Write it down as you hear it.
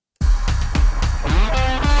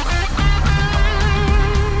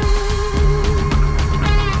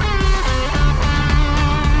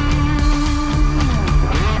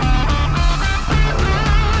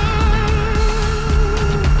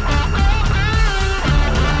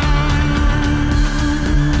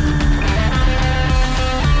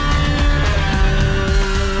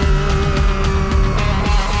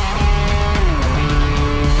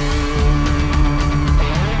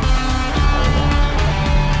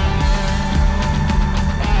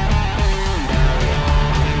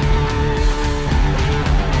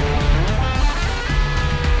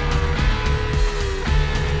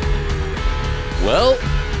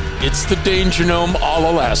the Danger Gnome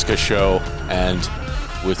All Alaska Show. And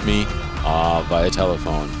with me via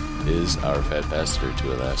telephone is our Fat Bastard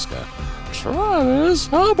to Alaska, Travis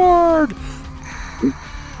Hubbard.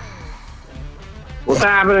 What's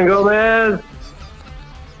happening, Gomez?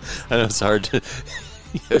 I know it's hard to...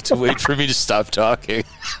 You have to wait for me to stop talking.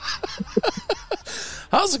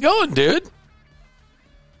 How's it going, dude? It's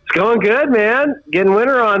going good, man. Getting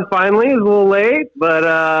winter on finally. It's a little late, but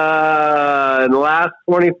in the last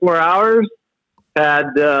 24 hours, had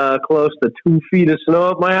close to 2 feet of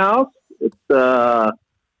snow at my house. It's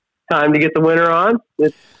time to get the winter on.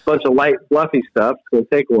 It's a bunch of light, fluffy stuff. It's going to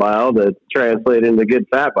take a while to translate into good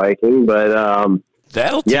fat biking, but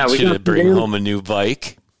that'll teach you to bring home a new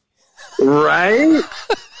bike. Right?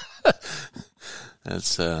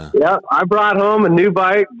 That's yeah, I brought home a new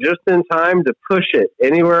bike just in time to push it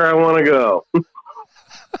anywhere I want to go.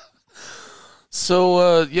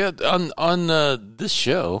 So yeah, on this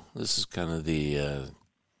show, this is kind of the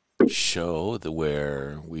show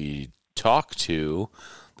where we talk to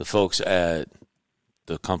the folks at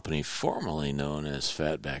the company formerly known as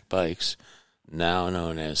Fatback Bikes, now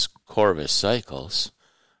known as Corvus Cycles.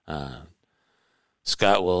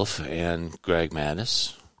 Scott Wolf and Greg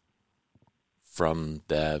Mattis from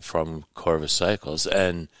Corvus Cycles,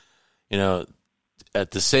 and you know,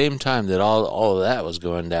 at the same time that all of that was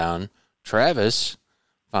going down, Travis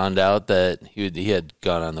found out that he had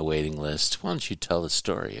gone on the waiting list. Why don't you tell the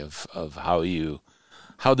story of how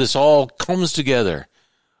this all comes together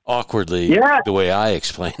awkwardly, the way I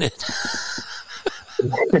explain it?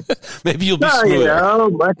 Maybe you'll be smoother. You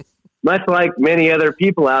know, much like many other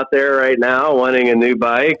people out there right now wanting a new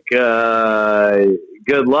bike,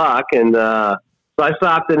 good luck. And so I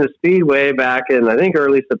stopped in the Speedway back in, I think,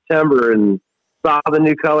 early September and saw the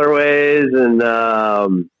new colorways and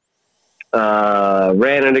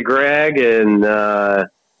ran into Greg. And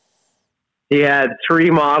he had 3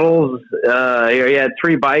 models. He had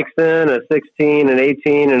 3 bikes in, a 16, an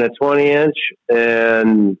 18, and a 20-inch.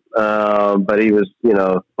 And but he was,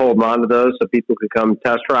 holding on to those so people could come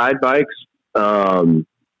test ride bikes. And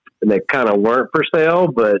they kind of weren't for sale,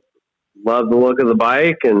 but loved the look of the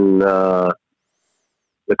bike. And the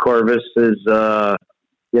Corvus is,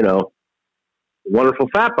 wonderful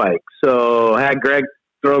fat bike. So I had Greg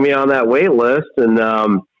throw me on that wait list. And I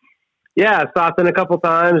stopped in a couple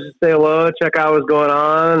times to say hello, check out what's going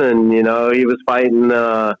on. And, he was fighting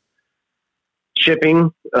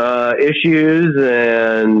shipping issues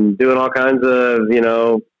and doing all kinds of,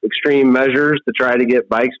 extreme measures to try to get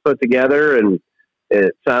bikes put together. And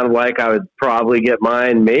it sounded like I would probably get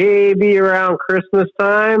mine maybe around Christmas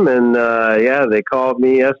time. And, they called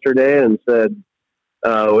me yesterday and said,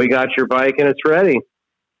 we got your bike and it's ready.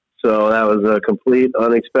 So that was a complete,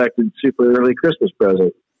 unexpected, super early Christmas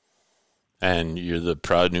present. And you're the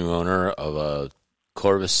proud new owner of a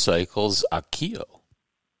Corvus Cycles Akio.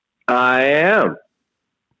 I am.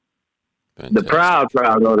 Fantastic. The proud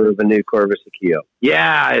owner of a new Corvus Akio.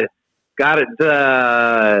 Yeah, I got it,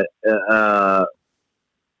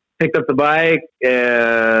 picked up the bike,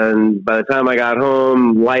 and by the time I got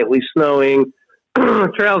home, lightly snowing.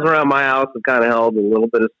 Trails around my house have kind of held a little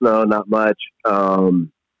bit of snow, not much,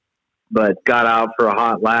 but got out for a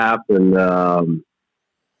hot lap and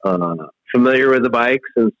familiar with the bike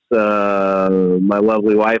since my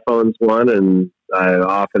lovely wife owns one, and I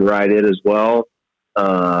often ride it as well.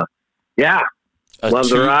 Love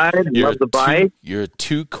the ride, love the bike. You're a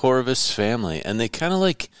 2 Corvus family, and they kind of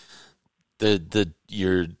like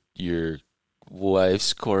your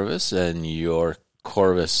wife's Corvus and your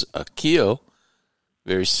Corvus Akio,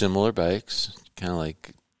 very similar bikes, kind of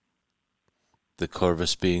like the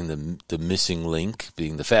Corvus being the missing link,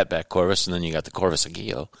 being the fatback Corvus, and then you got the Corvus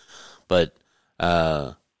Akio. But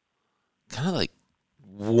kind of like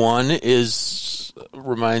one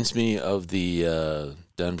reminds me of the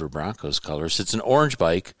Denver Broncos colors. It's an orange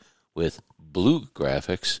bike with blue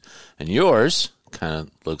graphics, and yours kind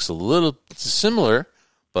of looks a little similar,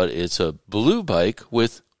 but it's a blue bike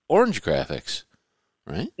with orange graphics,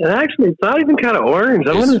 right? And actually, it's not even kind of orange.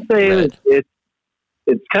 I'm going to say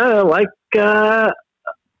it's kind of like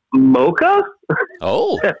mocha.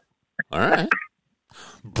 Oh, all right.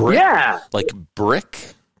 Brick? Yeah. Like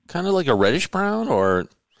brick? Kind of like a reddish brown or?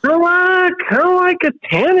 Kind of like a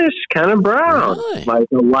tannish kind of brown. Really? Like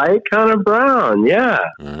a light kind of brown, yeah.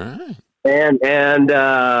 All right. And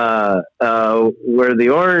where the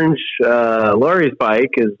orange Lori's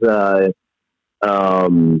bike is,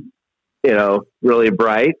 really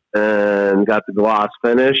bright and got the gloss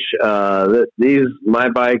finish. My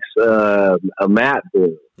bike's a matte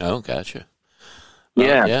blue. Oh, gotcha.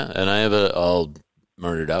 Yeah. Yeah, and I have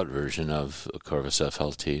murdered out version of a Corvus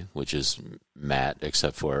FLT, which is matte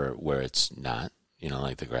except for where it's not.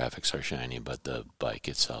 Like the graphics are shiny, but the bike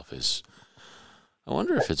itself is. I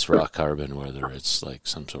wonder if it's rock carbon, whether it's like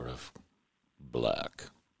some sort of black.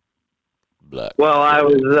 Well,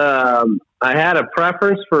 I had a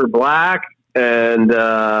preference for black, and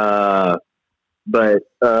but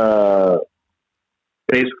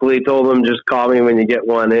basically told them just call me when you get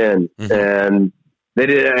one in, and they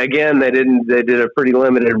did. Again, they didn't. They did a pretty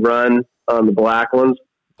limited run on the black ones.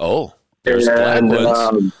 Oh, there's black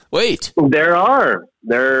ones. Wait, there are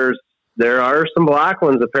some black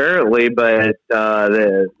ones apparently, but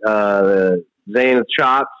the Zenith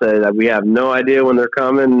shop said that we have no idea when they're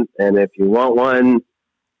coming, and if you want one,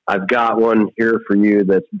 I've got one here for you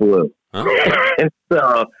that's blue. Oh.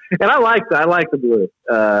 and I like the blue.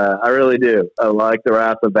 I really do. I like the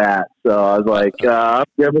Wrath of Bat. So I was like, I'm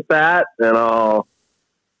good with that, and I'll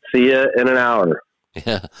see you in an hour.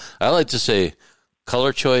 Yeah, I like to say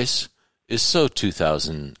color choice is so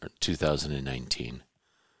 2000 or 2019.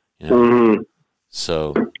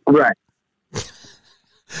 So right.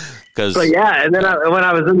 But yeah, and then when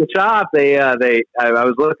I was in the shop, I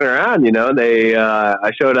was looking around,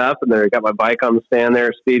 I showed up and they got my bike on the stand there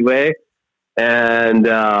at Speedway, and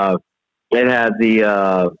it had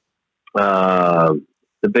the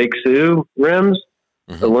Big Sioux rims,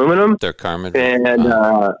 aluminum. They're Carmen, and then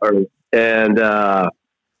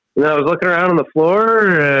I was looking around on the floor,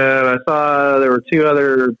 and I saw there were two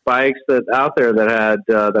other bikes out there that had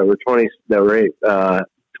that were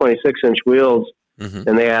 26-inch wheels.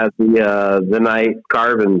 And they had the Night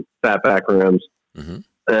Carbon Fatback rims,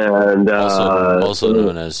 and also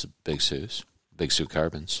known as Big Sioux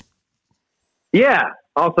Carbons. Yeah,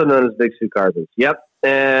 also known as Big Sioux Carbons. Yep,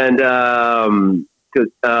 and that's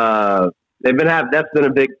been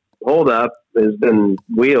a big holdup. Has been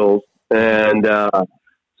wheels, and so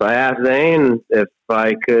I asked Zane if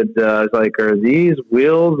I could. I was like, are these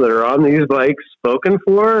wheels that are on these bikes spoken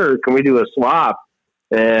for, or can we do a swap?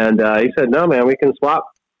 And he said, no, man, we can swap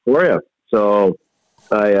for you. So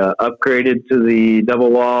I upgraded to the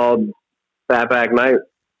double-walled Fatback Night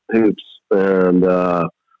hoops, and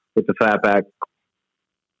with the Fatback,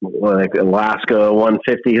 like Alaska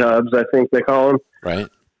 150 hubs, I think they call them. Right.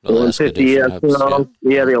 The 150 hubs,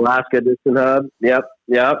 yeah, the Alaska Edition hub. Yep.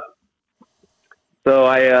 So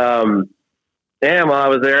while I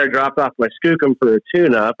was there, I dropped off my Skookum for a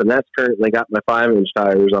tune-up, and that's currently got my 5-inch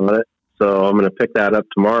tires on it. So I'm going to pick that up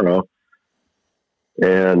tomorrow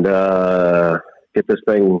and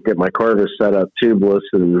get my Corvus set up tubeless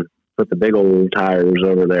and put the big old tires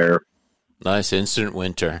over there. Nice instant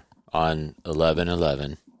winter on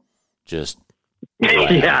 11/11. Just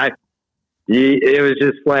yeah, it was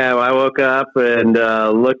just slam. I woke up and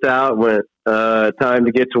looked out, went time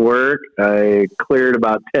to get to work. I cleared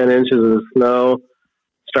about 10 inches of snow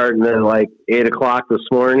starting at like 8 o'clock this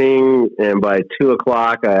morning, and by 2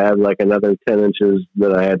 o'clock I had like another 10 inches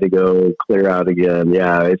that I had to go clear out again.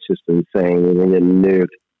 Yeah, it's just insane. We're getting nuked.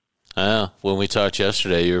 When we talked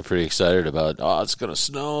yesterday, you were pretty excited about, it's going to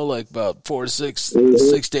snow like about 4 to 6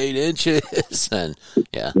 to 8 inches. And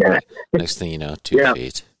yeah. Next thing you know, 2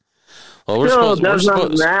 feet. Well, Still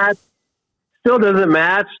doesn't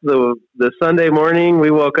match the Sunday morning we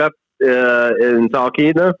woke up in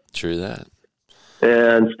Talkeetna. True that.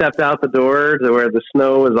 And stepped out the door to where the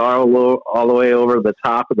snow was all the way over the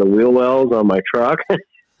top of the wheel wells on my truck.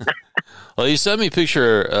 Well, you sent me a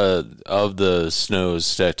picture of the snows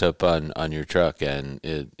stacked up on your truck, and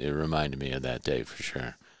it reminded me of that day for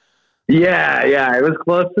sure. Yeah, it was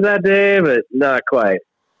close to that day, but not quite.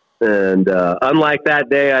 And unlike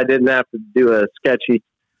that day, I didn't have to do a sketchy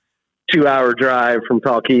 2-hour drive from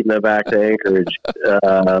Talkeetna back to Anchorage,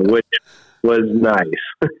 which was nice.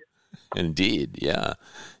 Indeed, yeah.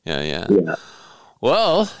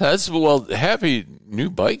 Well, happy new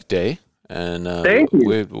bike day, and thank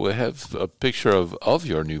you. We have a picture of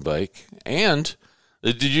your new bike. And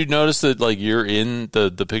did you notice that like you're in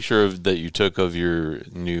the picture that you took of your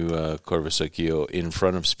new Corvus Akio in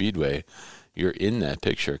front of Speedway? You're in that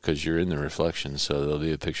picture because you're in the reflection. So there'll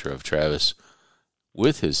be a picture of Travis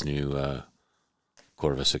with his new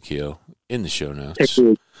Corvus Akio in the show notes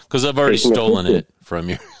because I've already stolen it from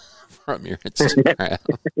your Instagram.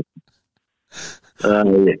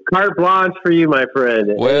 Carte blanche for you, my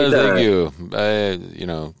friend. Well, thank you.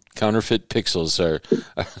 Counterfeit pixels are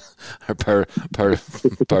part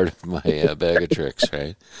of my bag of tricks,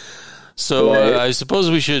 right? So I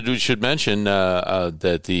suppose we should mention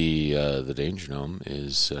that the Danger Gnome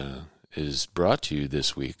is brought to you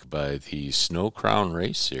this week by the Snow Crown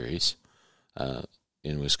Race Series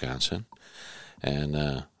in Wisconsin,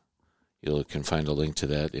 and You can find a link to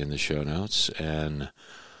that in the show notes. And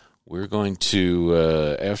we're going to,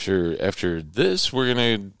 after this, we're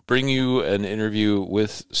going to bring you an interview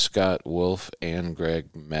with Scott Wolf and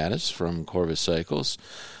Greg Mattis from Corvus Cycles.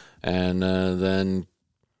 And then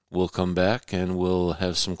we'll come back and we'll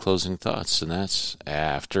have some closing thoughts. And that's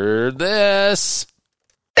after this.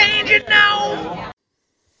 Danger Gnome!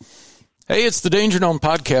 Hey, it's the Danger Gnome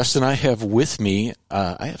podcast, and I have with me,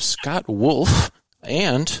 I have Scott Wolf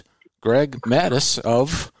and Greg Mattis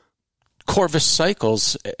of Corvus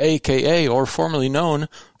Cycles, a.k.a. or formerly known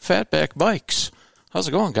Fatback Bikes. How's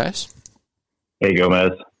it going, guys? Hey,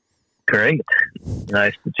 Gomez. Great.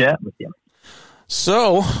 Nice to chat with you.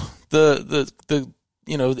 So, the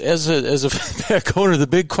you know, as a Fatback owner, the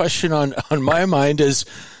big question on my mind is,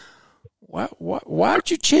 why'd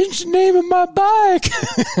you change the name of my bike?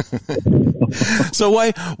 So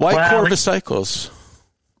why Corvus Cycles?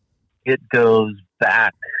 It goes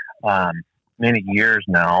back many years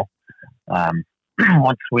now.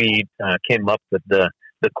 Once we came up with the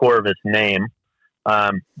Corvus name,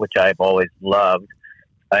 which I've always loved,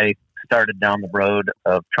 I started down the road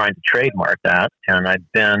of trying to trademark that, and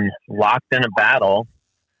I've been locked in a battle,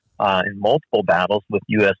 in multiple battles with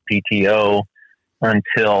USPTO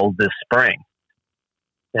until this spring.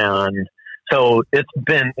 And so it's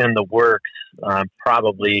been in the works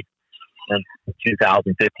probably since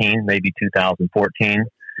 2015, maybe 2014.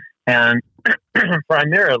 And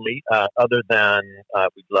primarily, other than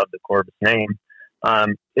we love the Corvus name,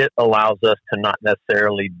 it allows us to not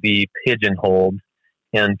necessarily be pigeonholed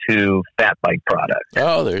into fat bike products.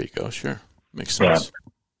 Oh, there you go. Sure. Makes sense. Yeah.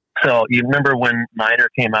 So you remember when Niner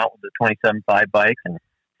came out with the 27.5 bike and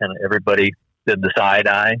everybody did the side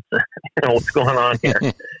eye? You know, what's going on here?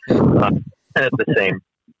 And it's the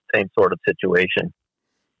same sort of situation.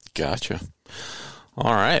 Gotcha.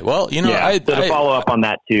 All right. Well, you know, to follow up on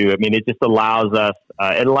that too, I mean, it just allows us,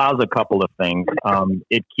 it allows a couple of things.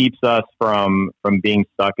 It keeps us from being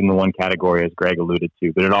stuck in the one category, as Greg alluded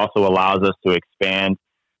to, but it also allows us to expand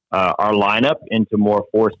our lineup into more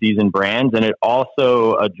four-season brands, and it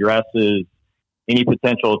also addresses any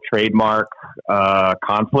potential trademark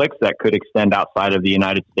conflicts that could extend outside of the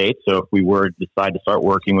United States. So if we were to decide to start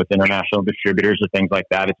working with international distributors or things like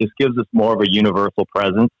that, it just gives us more of a universal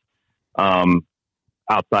presence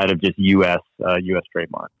outside of just U.S.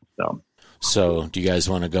 trademarks. So do you guys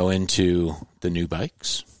want to go into the new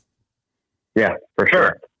bikes? Yeah, for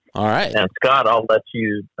sure. All right. And Scott, I'll let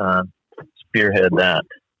you spearhead that.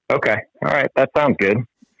 Okay. All right. That sounds good.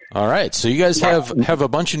 All right. So you guys have a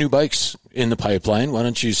bunch of new bikes in the pipeline. Why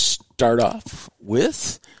don't you start off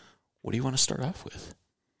with, what do you want to start off with?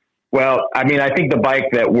 Well, I mean, I think the bike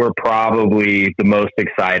that we're probably the most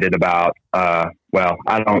excited about,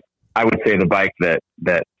 I would say the bike that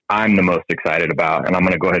I'm the most excited about, and I'm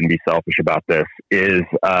going to go ahead and be selfish about this, is,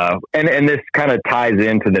 and this kind of ties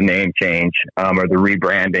into the name change or the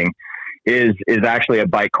rebranding, is actually a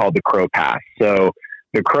bike called the Crow Pass. So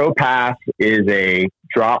the Crow Pass is a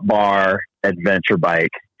drop bar adventure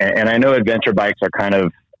bike. And I know adventure bikes are kind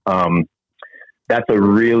of, that's a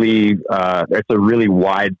really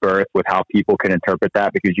wide berth with how people can interpret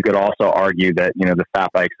that, because you could also argue that, you know, the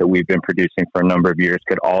fat bikes that we've been producing for a number of years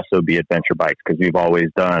could also be adventure bikes, because we've always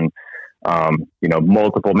done,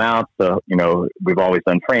 multiple mounts. So, you know, we've always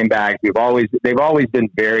done frame bags. They've always been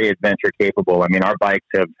very adventure capable. I mean, our bikes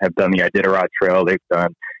have done the Iditarod Trail. They've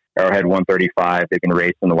done Arrowhead 135. They've been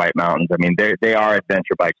raced in the White Mountains. I mean, they are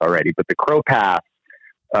adventure bikes already, but the Crow Pass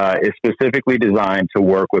is specifically designed to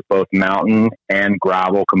work with both mountain and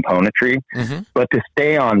gravel componentry. Mm-hmm. But to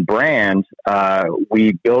stay on brand,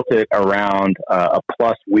 we built it around a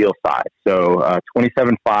plus wheel size. So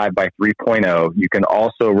 27.5 by 3.0. You can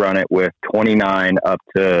also run it with 29 up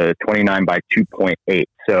to 29 by 2.8.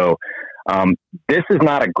 So this is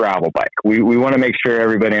not a gravel bike. We want to make sure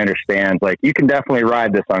everybody understands, like, you can definitely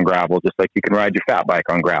ride this on gravel, just like you can ride your fat bike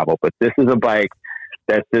on gravel. But this is a bike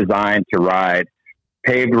that's designed to ride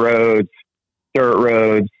paved roads, dirt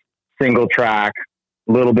roads, single track,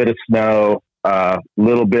 a little bit of snow,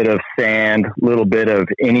 little bit of sand, little bit of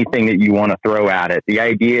anything that you want to throw at it. The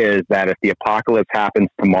idea is that if the apocalypse happens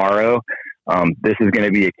tomorrow, this is going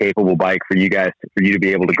to be a capable bike for you to be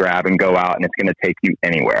able to grab and go out, and it's going to take you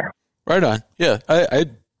anywhere. Right on. Yeah, I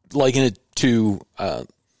liken it to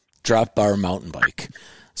drop bar mountain bike.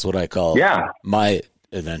 That's what I call my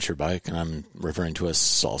adventure bike, and I'm referring to a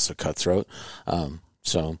Salsa Cutthroat.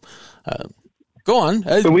 Go on.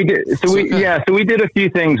 So we did a few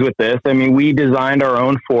things with this. I mean, we designed our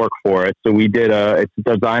own fork for it. So we did it's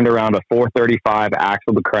designed around a 435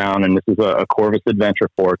 axle to crown, and this is a Corvus Adventure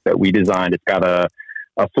fork that we designed. It's got a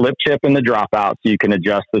a flip chip in the dropout, so you can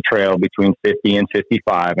adjust the trail between 50 and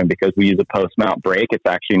 55. And because we use a post mount brake, it's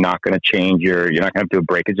actually not going to change you're not going to have to do a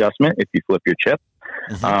brake adjustment if you flip your chip.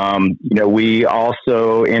 Mm-hmm. We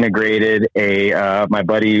also integrated my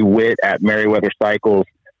buddy Whit at Merriweather Cycles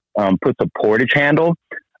puts a portage handle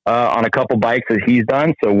on a couple bikes that he's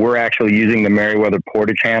done. So we're actually using the Merriweather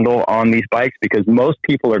portage handle on these bikes because most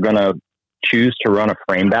people are going to choose to run a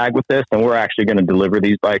frame bag with this, and we're actually going to deliver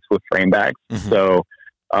these bikes with frame bags. Mm-hmm. So,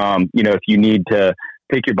 if you need to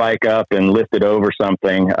pick your bike up and lift it over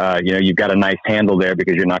something, you've got a nice handle there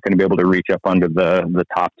because you're not going to be able to reach up under the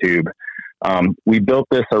top tube. We built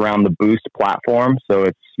this around the Boost platform. So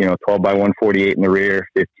it's, 12 by 148 in the rear,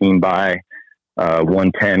 15 by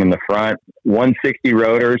 110 in the front, 160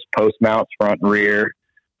 rotors, post mounts, front and rear,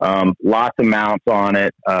 lots of mounts on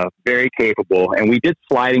it, very capable. And we did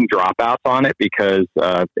sliding dropouts on it because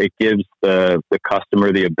it gives the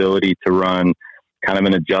customer the ability to run kind of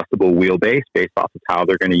an adjustable wheelbase based off of how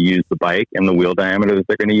they're going to use the bike and the wheel diameters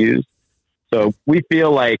they're going to use. So we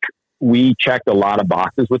feel like we checked a lot of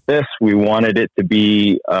boxes with this. We wanted it to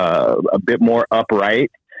be a bit more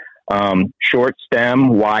upright, short stem,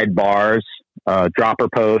 wide bars, dropper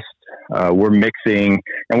post. We're mixing,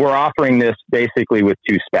 and we're offering this basically with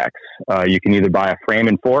two specs. You can either buy a frame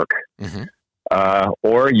and fork, mm-hmm.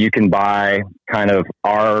 Or you can buy kind of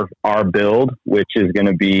our build, which is going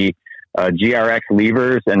to be GRX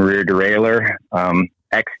levers and rear derailleur,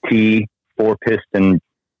 XT 4-piston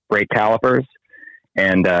brake calipers,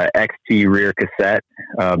 and XT rear cassette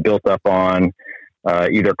built up on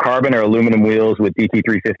either carbon or aluminum wheels with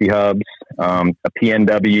DT350 hubs, a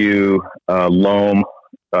PNW loam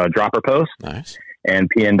dropper post, nice, and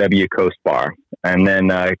PNW coast bar, and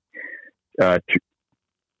then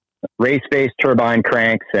race face turbine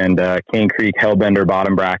cranks and Cane Creek Hellbender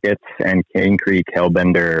bottom brackets and Cane Creek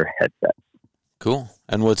Hellbender headsets. Cool.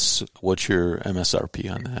 And what's your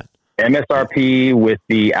MSRP on that? MSRP with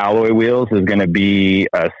the alloy wheels is going to be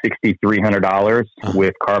 $6,300. Uh-huh.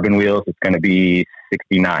 With carbon wheels, it's going to be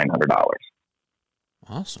 $6,900.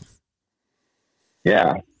 Awesome.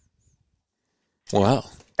 Yeah. Wow.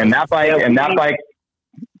 And that bike.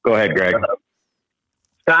 Go ahead, Greg.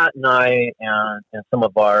 Scott and I and some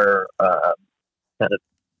of our kind of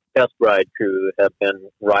test ride crew have been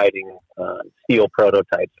riding steel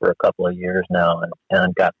prototypes for a couple of years now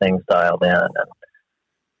and got things dialed in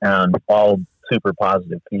and all super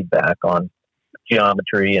positive feedback on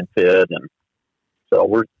geometry and fit. And so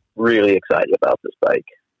we're really excited about this bike.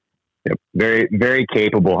 Yep. Very, very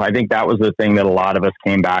capable. I think that was the thing that a lot of us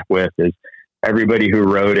came back with is everybody who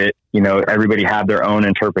rode it, everybody had their own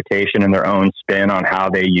interpretation and their own spin on how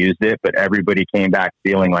they used it, but everybody came back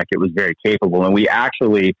feeling like it was very capable. And we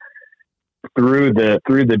actually, through the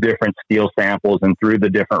different steel samples and through the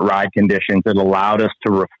different ride conditions, it allowed us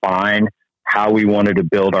to refine how we wanted to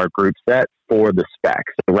build our group set for the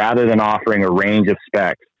specs. So rather than offering a range of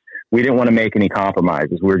specs, we didn't want to make any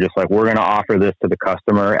compromises. We were just like, we're going to offer this to the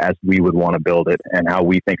customer as we would want to build it and how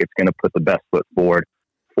we think it's going to put the best foot forward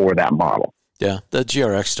for that model. Yeah, the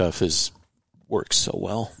GRX stuff works so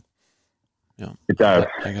well. Yeah, it does.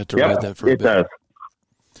 I got to ride that for a bit. It does.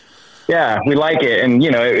 Yeah, we like it, and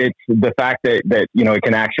it's the fact that it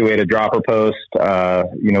can actuate a dropper post.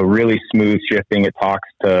 Really smooth shifting. It talks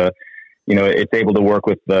to, it's able to work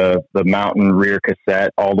with the mountain rear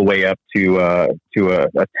cassette all the way up to an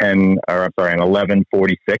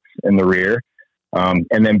 1146 in the rear.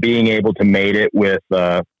 And then being able to mate it with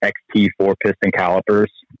XT 4-piston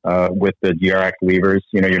calipers with the GRX levers,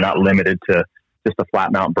 you're not limited to just a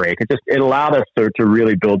flat mount brake. It allowed us to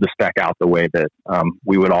really build the spec out the way that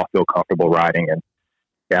we would all feel comfortable riding. And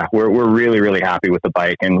yeah, we're really, really happy with the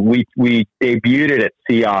bike. And we debuted it at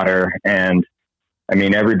Sea Otter, and I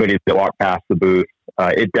mean, everybody that walked past the booth,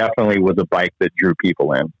 it definitely was a bike that drew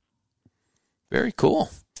people in. Very cool.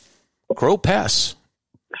 Crow Pass.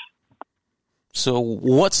 So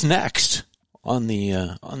what's next on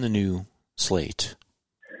the new slate?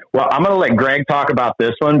 Well, I'm going to let Greg talk about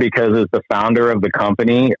this one because as the founder of the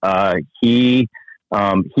company, he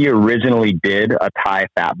originally did a Thai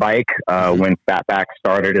fat bike when Fatback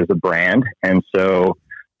started as a brand. And so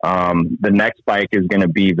the next bike is going to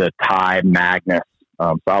be the Thai Magnus.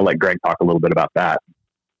 So I'll let Greg talk a little bit about that.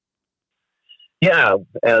 Yeah,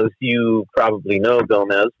 as you probably know,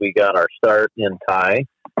 Gomez, we got our start in Thai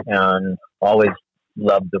and always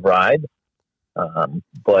loved the ride.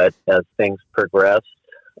 But as things progressed,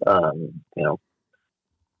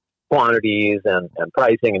 quantities and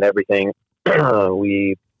pricing and everything,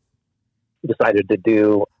 we decided to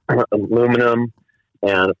do aluminum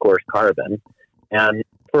and, of course, carbon. And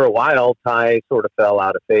for a while, Thai sort of fell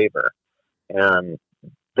out of favor. And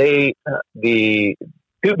the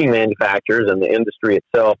tubing manufacturers and the industry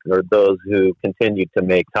itself, or those who continued to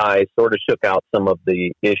make ties, sort of shook out some of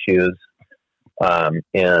the issues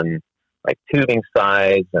in like tubing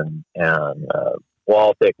size and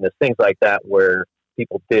wall thickness, things like that, where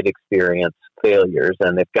people did experience failures,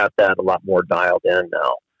 and they've got that a lot more dialed in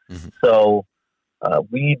now. Mm-hmm. So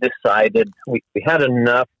we decided we had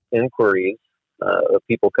enough inquiries of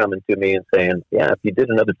people coming to me and saying, yeah, if you did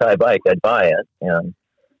another Thai bike, I'd buy it. And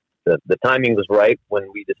the timing was right when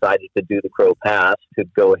we decided to do the Crow Pass to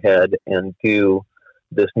go ahead and do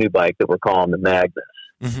this new bike that we're calling the Magnus.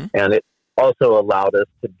 Mm-hmm. And it also allowed us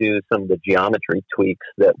to do some of the geometry tweaks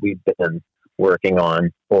that we've been working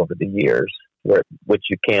on over the years, which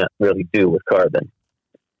you can't really do with carbon.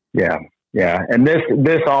 Yeah. And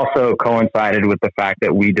this also coincided with the fact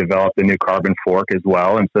that we developed a new carbon fork as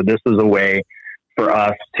well. And so this was a way for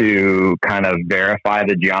us to kind of verify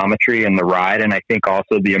the geometry and the ride. And I think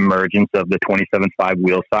also the emergence of the 27.5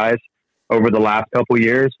 wheel size over the last couple of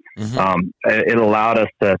years. Mm-hmm. It allowed us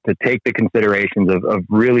to take the considerations of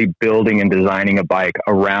really building and designing a bike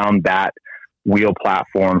around that wheel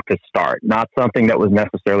platform to start. Not something that was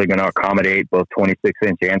necessarily going to accommodate both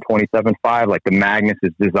 26-inch and 27.5. Like the Magnus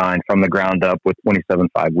is designed from the ground up with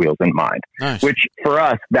 27.5 wheels in mind. Nice. Which for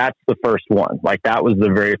us, that's the first one. Like that was the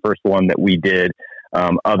very first one that we did,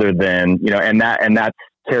 other than, and that's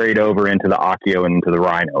carried over into the Akio and into the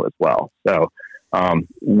Rhino as well. So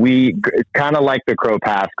we kind of like the Crow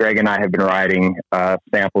Pass. Greg and I have been riding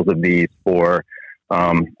samples of these for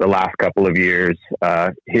the last couple of years.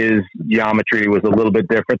 His geometry was a little bit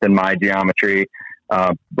different than my geometry,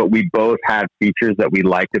 but we both had features that we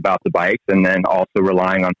liked about the bikes, and then also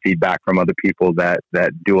relying on feedback from other people that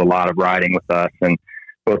do a lot of riding with us. And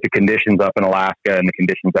both the conditions up in Alaska and the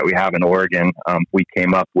conditions that we have in Oregon, we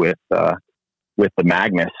came up with the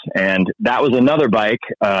Magnus. And that was another bike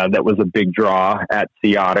that was a big draw at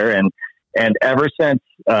Sea Otter. And ever since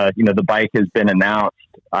the bike has been announced,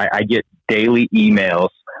 I get daily emails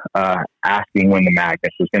asking when the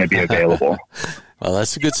Magnus is going to be available. Well,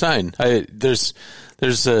 that's a good sign. There's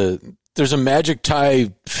a Magic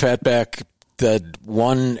Thai fatback that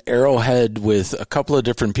won Arrowhead with a couple of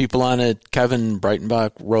different people on it. Kevin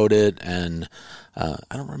Breitenbach rode it, and I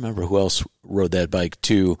don't remember who else rode that bike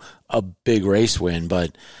to a big race win,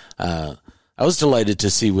 but I was delighted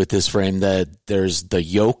to see with this frame that there's the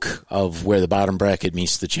yoke of where the bottom bracket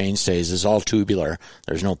meets the chainstays is all tubular.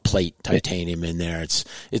 There's no plate titanium in there. It's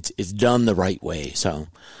done the right way. So,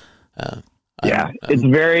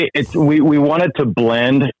 we wanted to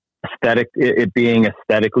blend it being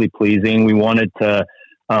aesthetically pleasing. We wanted to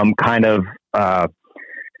kind of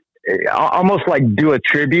almost like do a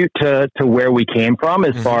tribute to where we came from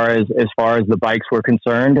as far as the bikes were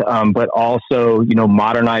concerned, but also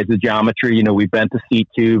modernize the geometry. We bent the seat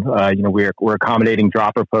tube. We're accommodating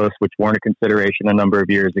dropper posts, which weren't a consideration a number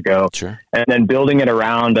of years ago. Sure. And then building it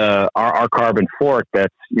around our carbon fork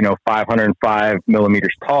that's 505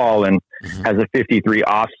 millimeters tall and has a 53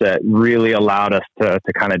 offset really allowed us to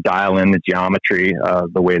kind of dial in the geometry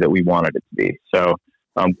the way that we wanted it to be. So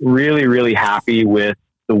I'm really, really happy with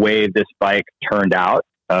the way this bike turned out,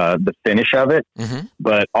 the finish of it,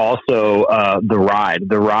 but also the ride.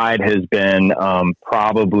 The ride has been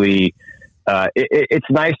probably it's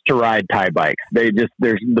nice to ride Thai bikes. The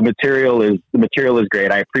material is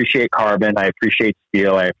great. I appreciate carbon. I appreciate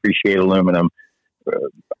steel. I appreciate aluminum.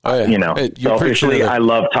 Selfishly, I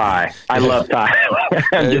love Thai. I love Thai.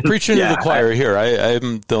 You're preaching to the choir here.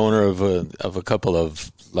 I'm the owner of a couple of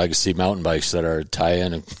legacy mountain bikes that are Thai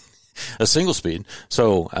and a single speed,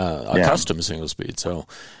 so a custom single speed. So,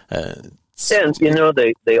 and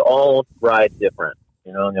they all ride different.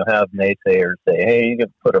 And you'll have naysayers say, "Hey, you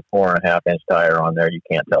can put a 4.5-inch tire on there. You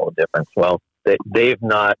can't tell the difference." Well, they've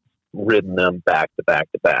not ridden them back to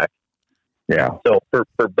back to back. Yeah. So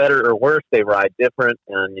for better or worse, they ride different,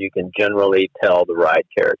 and you can generally tell the ride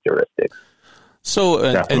characteristics. So,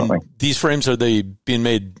 and these frames, are they being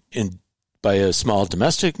made by a small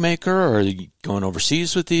domestic maker, or are you going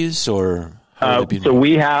overseas with these, or so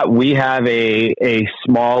we have a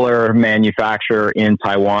smaller manufacturer in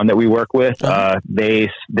Taiwan that we work with. They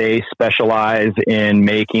specialize in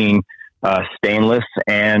making stainless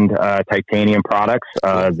and titanium products.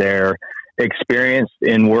 They're experienced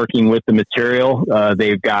in working with the material.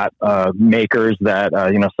 They've got makers that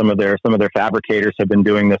some of their fabricators have been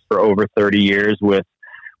doing this for over 30 years with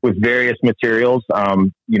various materials.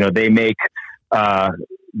 They make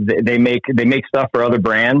stuff for other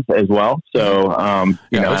brands as well. So, and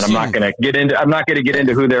I'm not going to get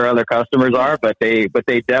into who their other customers are, but they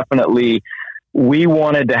definitely, we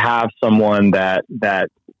wanted to have someone that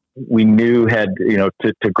we knew had,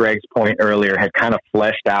 to Greg's point earlier, had kind of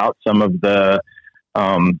fleshed out some of the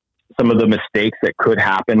mistakes that could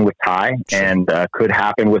happen with tie and could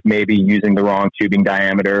happen with maybe using the wrong tubing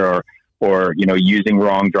diameter or using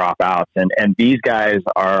wrong dropouts. And these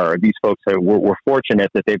folks we're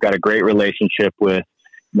fortunate that they've got a great relationship with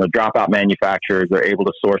dropout manufacturers. They're able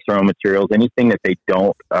to source their own materials. Anything that they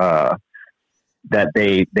don't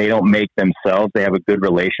they don't make themselves, they have a good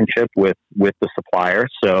relationship with the supplier.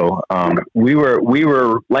 So we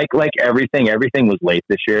were like everything was late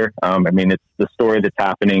this year. It's the story that's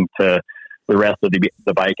happening to the rest of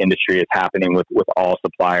the bike industry is happening with all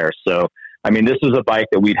suppliers. So this was a bike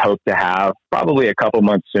that we'd hoped to have probably a couple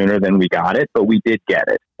months sooner than we got it, but we did get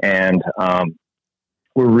it. And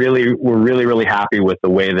we're really happy with the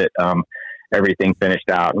way that everything finished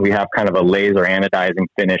out. We have kind of a laser anodizing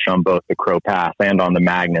finish on both the Crow Pass and on the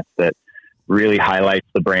Magnus that really highlights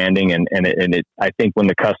the branding. And I think when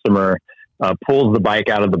the customer pulls the bike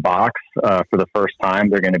out of the box for the first time,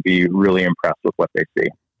 they're going to be really impressed with what they see.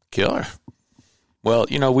 Killer. Well,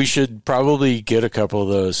 we should probably get a couple of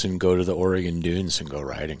those and go to the Oregon dunes and go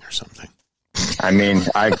riding or something.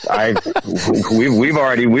 We've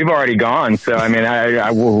already gone. So,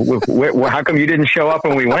 how come you didn't show up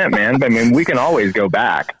when we went, man? We can always go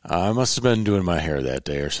back. I must have been doing my hair that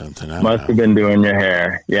day or something. Must have been doing your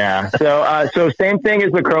hair. Yeah. So same thing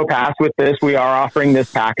as the Crow Pass with this. We are offering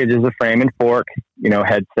this package as a frame and fork,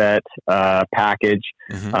 headset, package.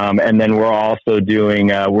 Mm-hmm. And then we're also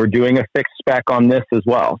doing a fixed spec on this as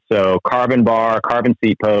well. So carbon bar, carbon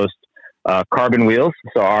seat post, carbon wheels.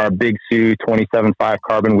 So our Big Sioux 27.5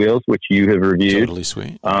 carbon wheels, which you have reviewed. Totally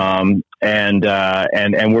sweet. And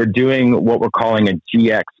we're doing what we're calling a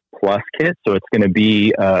GX Plus kit. So it's going to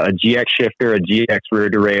be a GX shifter, a GX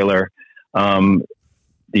rear derailleur,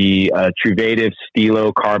 the Truvative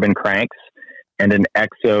Stilo carbon cranks, and an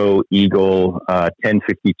Exo Eagle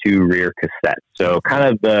 1052 rear cassette. So kind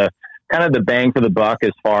of the bang for the buck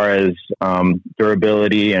as far as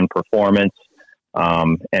durability and performance.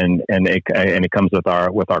 And it comes with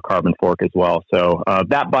our carbon fork as well. So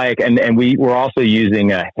that bike, and we're also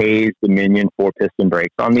using a Hayes Dominion 4-piston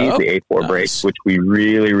brakes on these, the A4 brakes, which we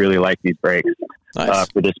really, really like these brakes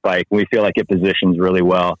for this bike. We feel like it positions really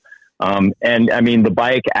well. The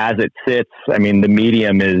bike as it sits, the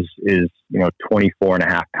medium is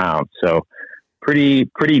 24.5 pounds. So pretty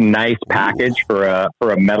nice package for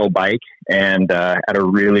a metal bike and at a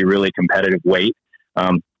really, really competitive weight.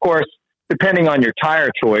 Of course, depending on your tire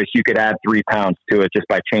choice, you could add 3 pounds to it just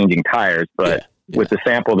by changing tires. But with the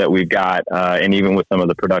sample that we've got, and even with some of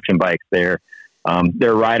the production bikes there,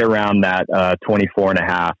 they're right around that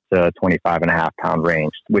 24.5 to 25.5 pound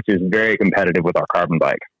range, which is very competitive with our carbon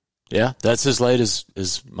bike. Yeah, that's as light as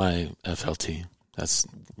my FLT. That's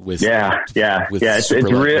with It's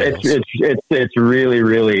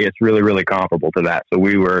really comparable to that. So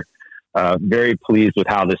we were very pleased with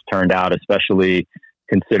how this turned out, especially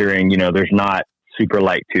considering there's not super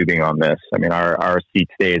light tubing on this. Our seat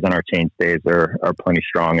stays and our chain stays are plenty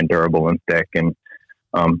strong and durable and thick and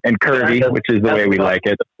curvy, which is the way we like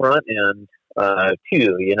it. The front end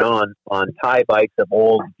too, on tie bikes of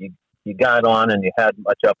old, you got on and you had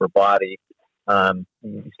much upper body.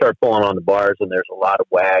 You start pulling on the bars and there's a lot of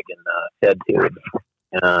wag in the head tube.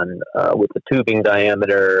 And with the tubing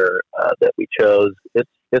diameter that we chose,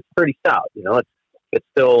 it's pretty stout. It's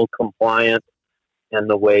still compliant in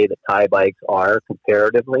the way the tie bikes are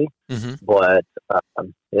comparatively, but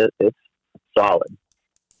it's solid.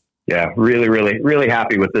 Yeah, really, really, really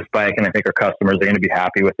happy with this bike, and I think our customers are going to be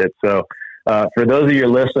happy with it. So for those of your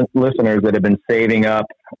listeners that have been saving up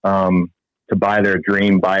to buy their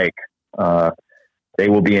dream bike, they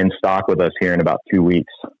will be in stock with us here in about 2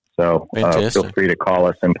 weeks. So feel free to call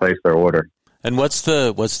us and place their order. And what's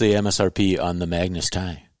the MSRP on the Magnus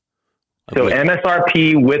tie? So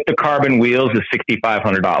MSRP with the carbon wheels is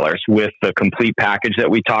 $6,500 with the complete package that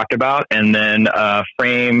we talked about, and then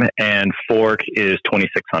frame and fork is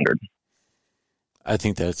 $2,600. I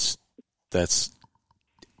think that's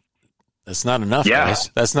not enough, guys.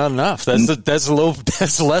 That's not enough. That's low.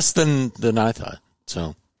 That's less than I thought.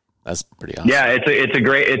 So that's pretty awesome. Yeah, it's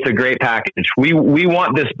a great package. We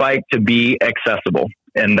want this bike to be accessible,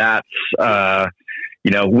 and that's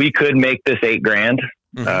we could make this $8,000.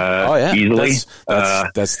 Easily.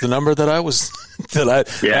 That's the number that I was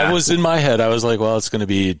I was in my head. I was like, well, it's going to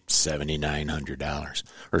be $7,900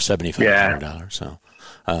 or $7,500. So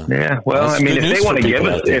well, if they want to give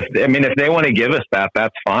us, if they want to give us that,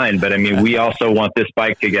 that's fine. But we also want this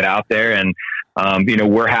bike to get out there, and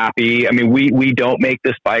We're happy. I mean, we don't make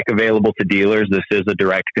this bike available to dealers. This is a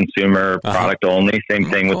direct consumer product only. Same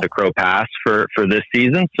thing with the Crow Pass for this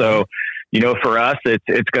season. So, for us,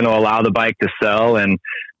 it's going to allow the bike to sell. And,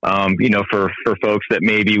 for folks that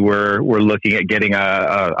maybe we're looking at getting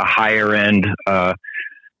a higher end,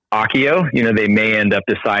 Akio, they may end up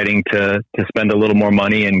deciding to spend a little more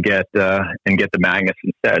money and get the Magnus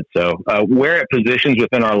instead. So where it positions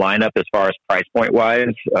within our lineup as far as price point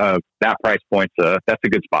wise, that price point's that's a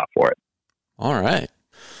good spot for it. All right.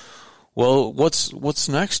 Well, what's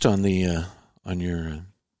next on the on your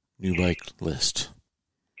new bike list?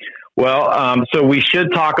 Well, so we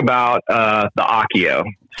should talk about the Akio.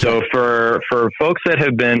 So for folks that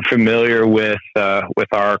have been familiar with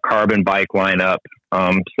our carbon bike lineup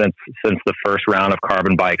since the first round of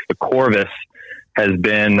carbon bikes, the Corvus has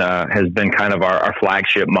been kind of our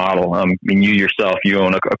flagship model. I mean, you yourself, you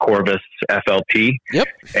own a Corvus FLT. Yep.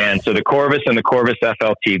 And so the Corvus and the Corvus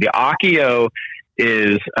FLT, the Akio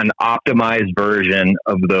is an optimized version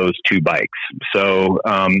of those two bikes. So,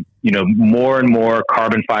 more and more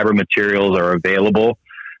carbon fiber materials are available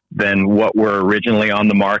than what were originally on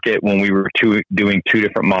the market when we were doing two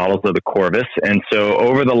different models of the Corvus. And so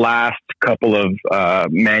over the last couple of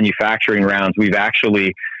manufacturing rounds, we've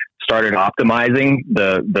actually started optimizing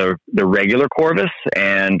the regular Corvus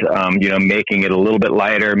and, making it a little bit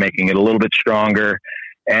lighter, making it a little bit stronger.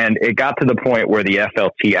 And it got to the point where the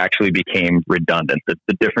FLT actually became redundant.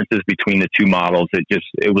 The differences between the two models,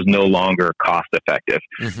 it was no longer cost effective.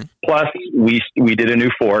 Mm-hmm. Plus, we did a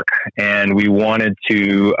new fork, and we wanted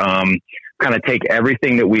to kind of take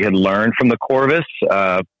everything that we had learned from the Corvus,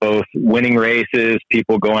 both winning races,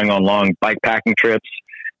 people going on long bike packing trips,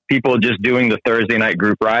 people just doing the Thursday night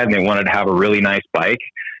group ride, and they wanted to have a really nice bike.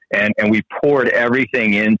 And we poured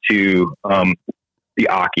everything into the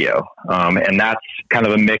Akio. And that's kind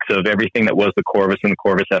of a mix of everything that was the Corvus and the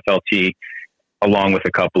Corvus FLT, along with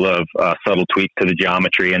a couple of subtle tweaks to the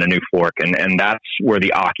geometry and a new fork. And that's where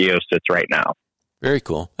the Akio sits right now. Very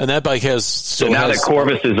cool. And that bike has... So now that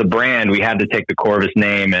Corvus is a brand, we had to take the Corvus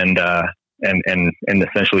name and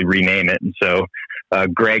essentially rename it. And so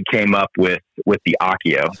Greg came up with the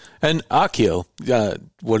Akio. And Akio,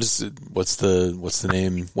 what's the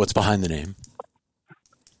name? What's behind the name?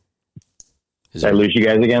 Did I lose you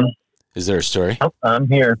guys again? Is there a story? Oh, I'm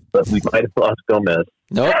here, but we might have lost Gomez.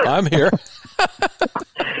 Nope, I'm here.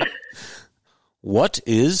 What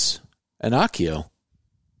is an Akio?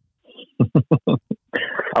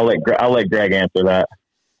 I'll let Greg answer that.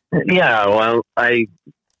 Yeah, well, I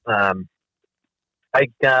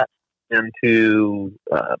got into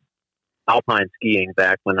alpine skiing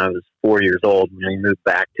back when I was 4 years old when we moved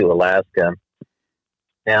back to Alaska,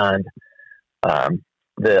 and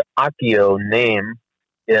the Akio name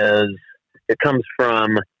comes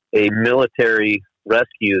from a military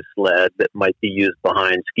rescue sled that might be used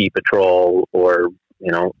behind ski patrol or,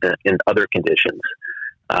 in other conditions.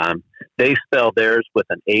 They spell theirs with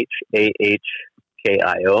an H,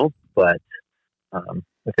 A-H-K-I-O, but I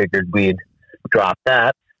figured we'd drop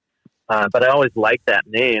that. But I always liked that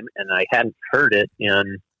name, and I hadn't heard it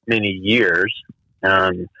in many years.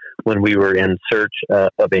 When we were in search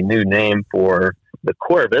of a new name for the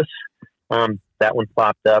Corvus, that one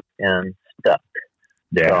popped up and stuck.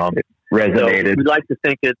 Yeah, it resonated. So we like to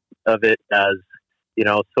think of it as,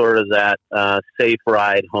 sort of that safe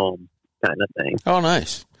ride home kind of thing. Oh,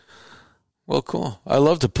 nice. Well, cool. I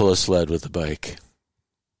love to pull a sled with a bike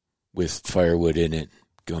with firewood in it.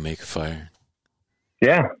 Go make a fire.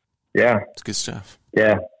 Yeah. It's good stuff.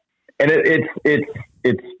 Yeah, and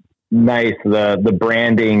it's nice. The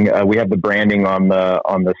branding, we have the branding on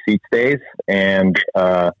the seat stays, and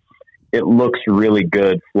it looks really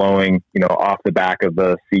good flowing, off the back of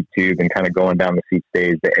the seat tube and kind of going down the seat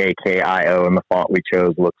stays. The AKIO and the font we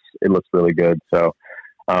chose looks really good. So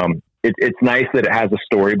it's nice that it has a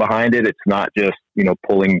story behind it. It's not just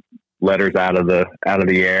pulling letters out of the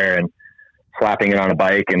air and slapping it on a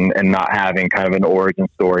bike and not having kind of an origin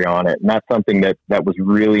story on it. And that's something that was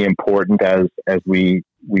really important as we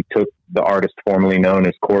took the artist formerly known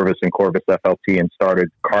as Corvus and Corvus FLT and started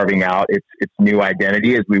carving out its new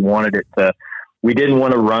identity, as we wanted it to. We didn't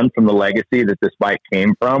want to run from the legacy that this bike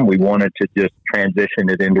came from. We wanted to just transition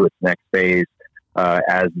it into its next phase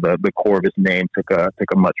as the Corvus name took a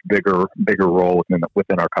much bigger role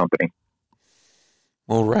within our company.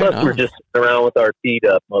 Well, right. Plus, we're just around with our feet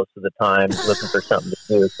up most of the time, looking for something to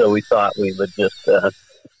do. So we thought we would just, throw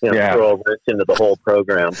a wrench into the whole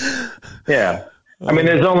program. Yeah. I mean,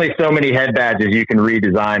 there's only so many head badges you can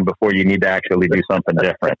redesign before you need to actually do something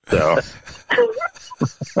different. So,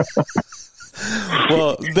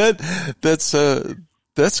 well, that's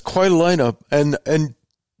That's quite a lineup, and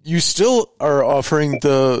you still are offering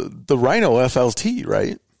the Rhino FLT,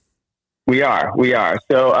 right? We are.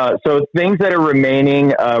 So things that are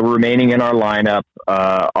remaining in our lineup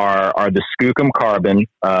are the Skookum Carbon,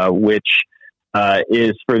 which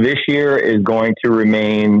is for this year is going to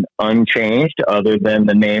remain unchanged, other than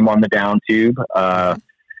the name on the down tube.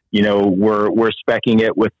 We're speccing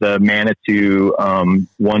it with the Manitou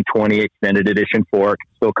 120 extended edition fork.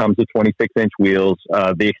 Still comes with 26-inch wheels.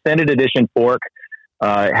 The extended edition fork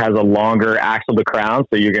has a longer axle to crown,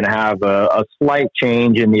 so you're going to have a slight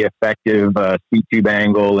change in the effective seat tube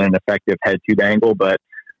angle and effective head tube angle, but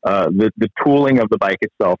the tooling of the bike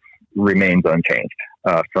itself remains unchanged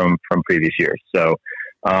from previous years. So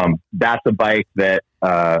that's a bike that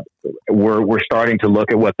we're starting to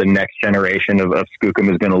look at what the next generation of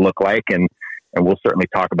Skookum is going to look like, and we'll certainly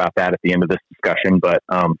talk about that at the end of this discussion. But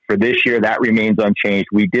for this year, that remains unchanged.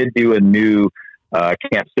 We did do a new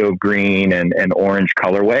Camp Stove green and orange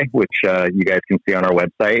colorway, which you guys can see on our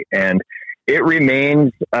website, and it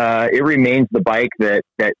remains the bike that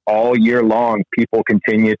all year long people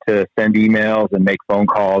continue to send emails and make phone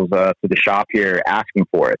calls to the shop here asking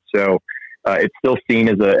for it. So it's still seen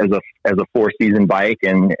as a 4-season bike,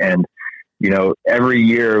 and every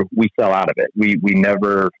year we sell out of it. We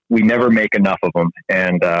never make enough of them,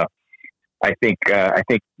 and I think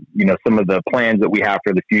some of the plans that we have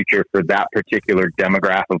for the future for that particular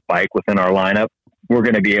demographic of bike within our lineup, we're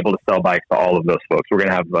going to be able to sell bikes to all of those folks. We're going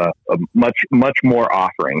to have a much more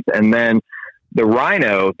offerings. And then the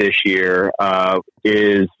Rhino this year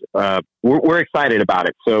is we're excited about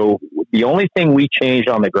it. So the only thing we changed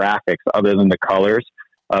on the graphics, other than the colors,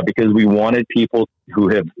 because we wanted people who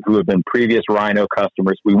have been previous Rhino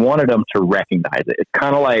customers, we wanted them to recognize it. It's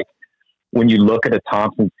kind of like when you look at a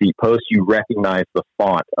Thompson seat post, you recognize the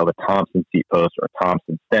font of a Thompson seat post or a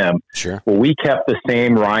Thompson stem. Sure. Well, we kept the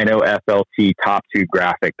same Rhino FLT top tube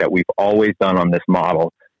graphic that we've always done on this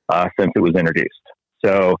model since it was introduced.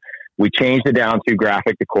 So we changed the down tube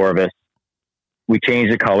graphic to Corvus. We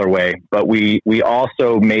changed the colorway, but we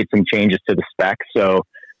also made some changes to the spec. So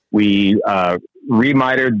we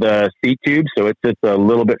remitered the seat tube, so it sits a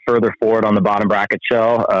little bit further forward on the bottom bracket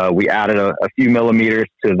shell. We added a few millimeters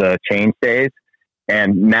to the chain stays,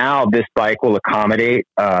 and now this bike will accommodate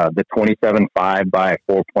the 27.5 by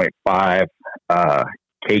 4.5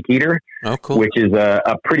 cake eater, cool. which is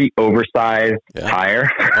a pretty oversized tire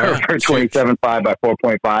for 27.5 by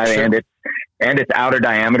 4.5, sure. and its outer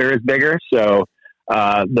diameter is bigger, so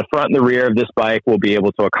the front and the rear of this bike will be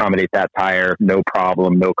able to accommodate that tire, no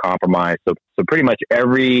problem, no compromise. So pretty much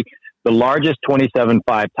the largest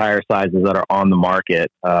 27.5 tire sizes that are on the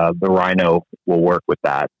market, the Rhino will work with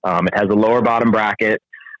that. It has a lower bottom bracket.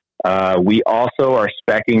 We also are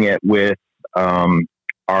speccing it with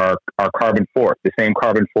our carbon fork, the same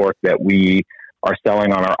carbon fork that we are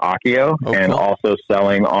selling on our Akio and also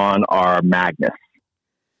selling on our Magnus.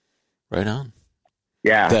 Right on.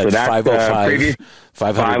 Yeah, that so that's 505,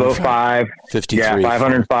 505, 53. Yeah,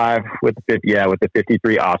 505 with the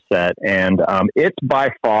 53 offset, and it's by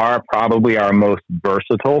far probably our most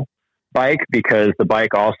versatile bike because the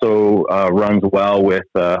bike also runs well with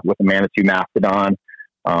the Manitou Mastodon.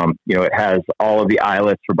 It has all of the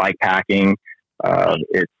eyelets for bike packing.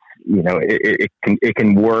 It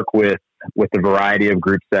can work with a variety of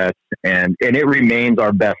group sets, and it remains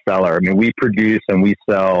our best seller. I mean, we produce and we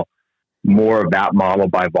sell more of that model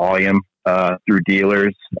by volume through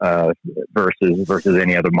dealers versus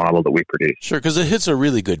any other model that we produce. Sure, because it hits a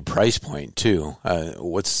really good price point too.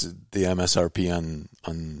 What's the MSRP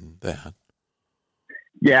on that?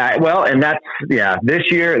 Yeah, well, and that's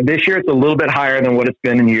this year it's a little bit higher than what it's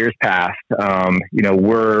been in years past.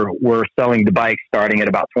 We're selling the bikes starting at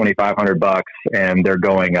about $2,500, and they're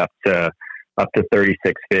going up to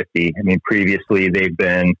 $3,650. I mean, previously they've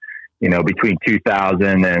been between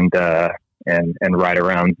 2,000 and right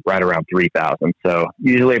around 3,000. So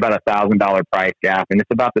usually about $1,000 price gap, and it's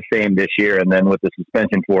about the same this year. And then with the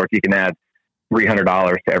suspension fork, you can add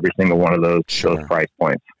 $300 to every single one of those price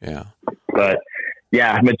points. Yeah, but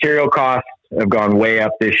material costs have gone way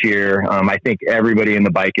up this year. I think everybody in the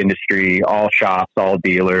bike industry, all shops, all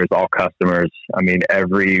dealers, all customers. I mean,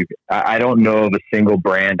 I don't know of a single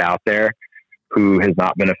brand out there who has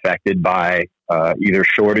not been affected by either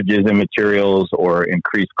shortages in materials or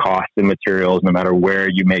increased costs in materials, no matter where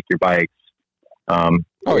you make your bikes. Even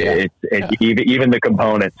the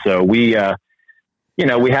components. So we had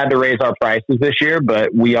to raise our prices this year,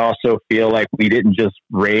 but we also feel like we didn't just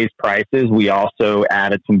raise prices. We also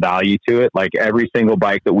added some value to it. Like every single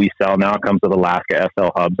bike that we sell now comes with Alaska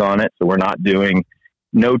SL hubs on it. So we're not doing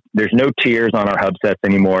there's no tiers on our hub sets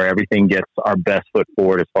anymore. Everything gets our best foot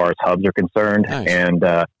forward as far as hubs are concerned. Nice.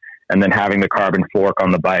 And then having the carbon fork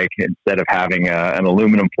on the bike instead of having an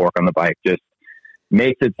aluminum fork on the bike just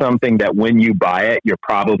makes it something that when you buy it, you're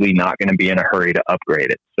probably not going to be in a hurry to upgrade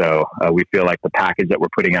it. So we feel like the package that we're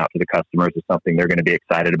putting out to the customers is something they're going to be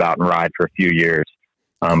excited about and ride for a few years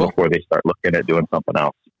before they start looking at doing something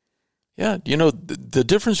else. Yeah, the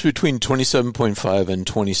difference between 27.5 and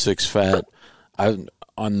 26 fat,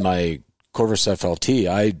 on my Corvus FLT,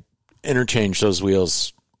 I interchange those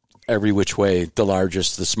wheels every which way, the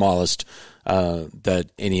largest, the smallest, that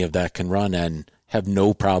any of that can run, and have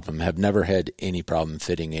no problem, have never had any problem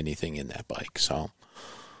fitting anything in that bike. So,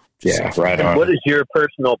 yeah, right on. What is your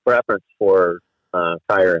personal preference for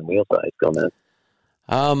tire and wheel size, Gomez?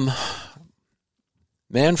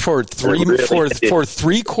 Man, for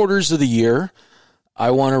 3 quarters of the year,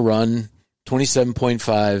 I want to run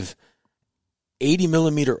 27.5, 80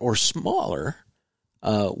 millimeter or smaller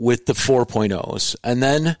with the 4.0s. And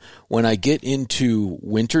then when I get into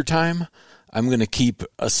wintertime, I'm going to keep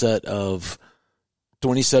a set of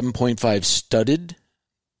 27.5 studded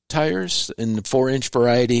tires in the 4-inch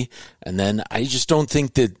variety. And then I just don't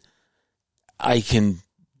think that I can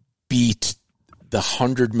beat the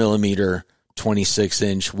 100 millimeter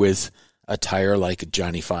 26-inch with a tire like a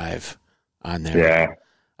Johnny 5 on there.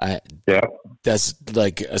 Yeah. That's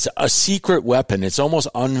like a secret weapon. It's almost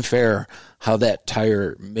unfair how that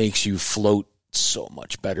tire makes you float so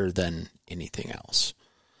much better than anything else.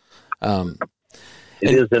 It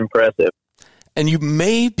is impressive. And you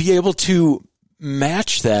may be able to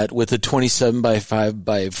match that with a 27 by 5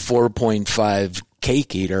 by 4.5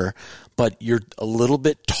 cake eater, but you're a little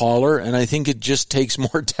bit taller, and I think it just takes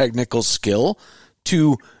more technical skill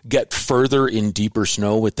to get further in deeper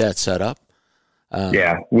snow with that setup.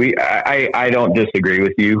 I don't disagree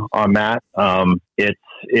with you on that.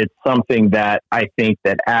 It's something that I think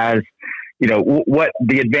that, as you know, what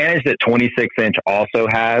the advantage that 26-inch also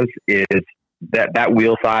has is that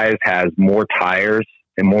wheel size has more tires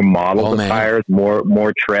and more models of tires,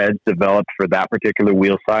 more treads developed for that particular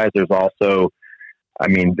wheel size. There's also,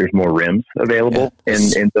 there's more rims available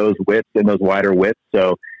in those widths, in those wider widths.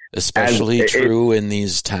 So especially true in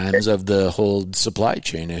these times of the whole supply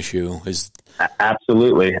chain issue is.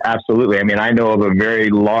 Absolutely. I know of a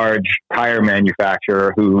very large tire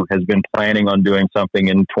manufacturer who has been planning on doing something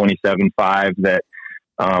in 27.5 that,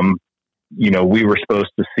 we were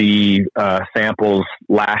supposed to see samples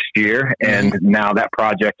last year, and now that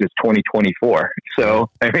project is 2024. So,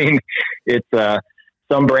 it's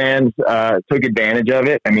some brands took advantage of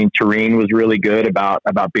it. Terrain was really good about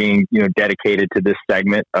being, dedicated to this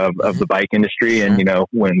segment of the bike industry. And,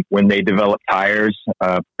 when they develop tires,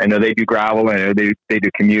 I know they do gravel, I know they do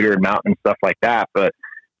commuter and mountain and stuff like that, but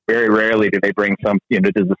very rarely do they bring does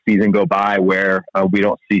the season go by where we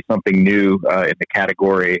don't see something new in the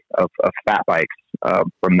category of fat bikes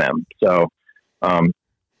from them. So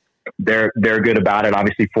they're good about it.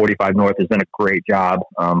 Obviously 45 North has done a great job.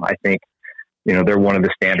 I think, they're one of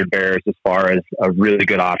the standard bearers as far as really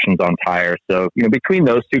good options on tires. So, between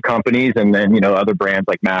those two companies and then, other brands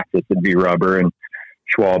like Maxxis and V-Rubber and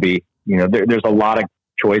Schwalbe, there's a lot of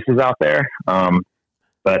choices out there.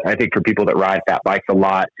 But I think for people that ride fat bikes a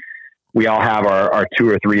lot, we all have our 2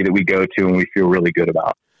 or 3 that we go to and we feel really good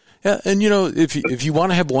about. Yeah. And, if you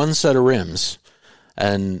want to have one set of rims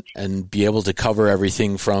and be able to cover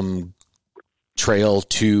everything from trail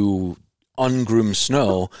to ungroomed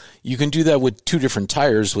snow, you can do that with 2 different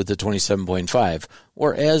tires with the 27.5,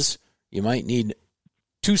 whereas you might need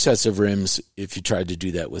 2 sets of rims if you tried to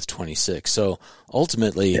do that with 26. So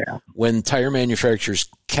ultimately, when tire manufacturers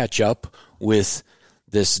catch up with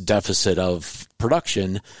this deficit of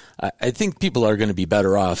production, I think people are going to be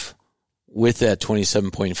better off with that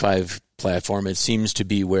 27.5 platform. It seems to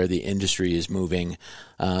be where the industry is moving.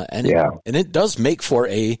 And it does make for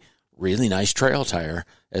a really nice trail tire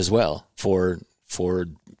as well for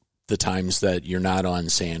the times that you're not on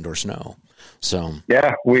sand or snow. So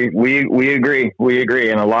we agree. We agree.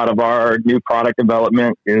 And a lot of our new product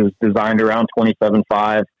development is designed around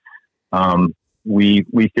 27.5. We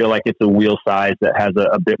feel like it's a wheel size that has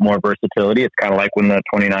a bit more versatility. It's kind of like when the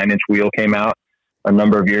 29-inch wheel came out a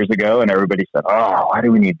number of years ago and everybody said, oh, why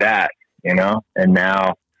do we need that? And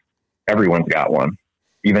now everyone's got one,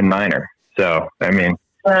 even Niner. So,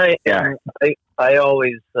 I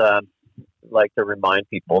always like to remind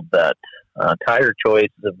people that tire choice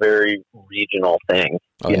is a very regional thing.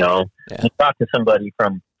 You talk to somebody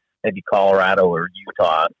from maybe Colorado or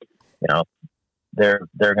Utah, they're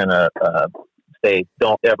going to say,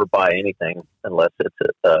 don't ever buy anything unless it's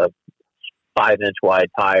 5-inch wide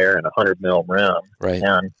tire and a 100 mil rim. Right.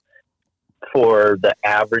 And for the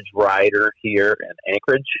average rider here in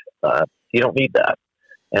Anchorage, you don't need that.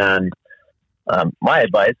 And my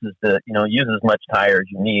advice is to, use as much tire as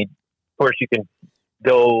you need. Of course, you can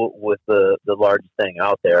go with the largest thing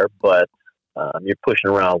out there, but you're pushing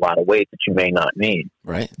around a lot of weight that you may not need.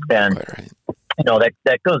 Right. And, right.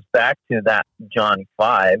 That goes back to that John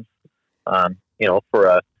 5, for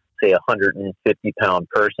a, say, 150-pound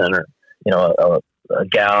person or, a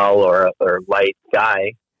gal or light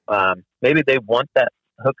guy, maybe they want that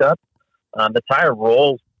hookup. The tire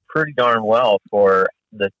rolls pretty darn well for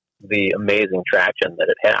the amazing traction that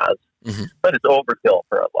it has, mm-hmm. but it's overkill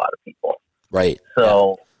for a lot of people. Right.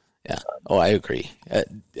 So, yeah. Oh, I agree.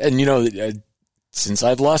 And since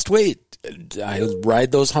I've lost weight, I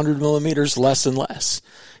ride those 100 millimeters less and less.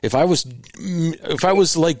 If I was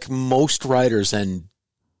like most riders and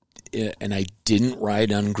I didn't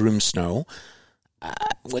ride ungroomed snow, I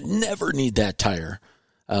would never need that tire.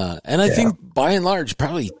 And I think by and large,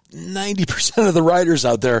 probably 90% of the riders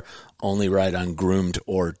out there only ride on groomed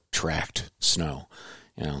or tracked snow.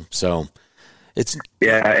 So it's and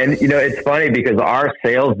it's funny because our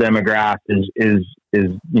sales demographic is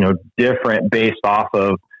different based off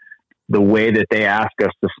of the way that they ask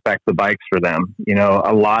us to spec the bikes for them.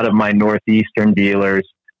 A lot of my Northeastern dealers,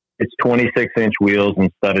 it's 26-inch wheels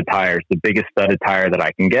and studded tires, the biggest studded tire that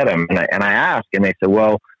I can get them. And I ask, and they say,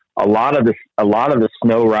 well, a lot of the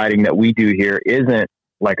snow riding that we do here isn't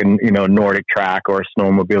like a Nordic track or a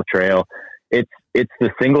snowmobile trail. It's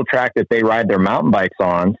the single track that they ride their mountain bikes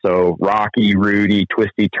on. So rocky, rooty,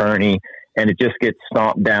 twisty, turny, and it just gets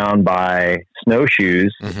stomped down by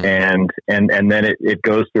snowshoes, mm-hmm. and then it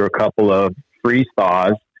goes through a couple of freeze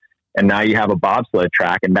thaws, and now you have a bobsled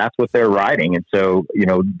track, and that's what they're riding. And so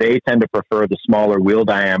they tend to prefer the smaller wheel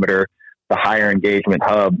diameter, the higher engagement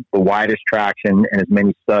hub, the widest traction, and as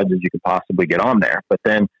many studs as you could possibly get on there. But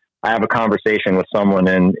then I have a conversation with someone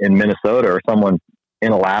in Minnesota or someone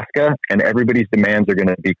in Alaska, and everybody's demands are going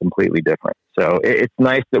to be completely different. So it's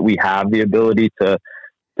nice that we have the ability to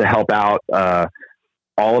help out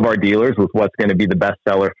all of our dealers with what's going to be the best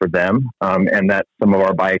seller for them, and that some of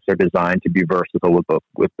our bikes are designed to be versatile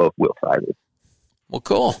with both wheel sizes. Well,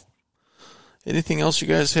 cool. Anything else you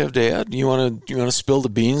guys have to add? You want to spill the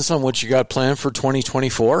beans on what you got planned for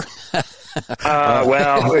 2024?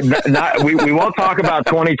 We won't talk about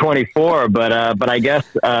 2024, but I guess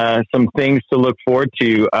some things to look forward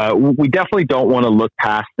to. We definitely don't want to look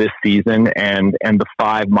past this season and the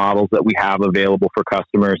 5 models that we have available for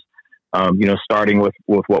customers. Starting with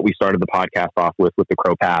what we started the podcast off with the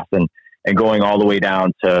Crow Pass and going all the way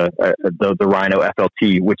down to the Rhino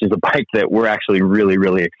FLT, which is a bike that we're actually really,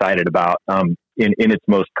 really excited about in its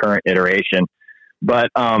most current iteration. But,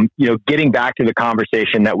 getting back to the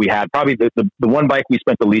conversation that we had, probably the one bike we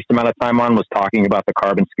spent the least amount of time on was talking about the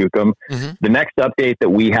Carbon Skookum. Mm-hmm. The next update that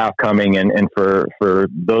we have coming, and for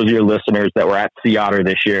those of your listeners that were at Sea Otter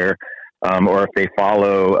this year, or if they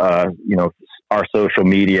follow, our social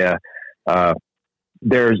media,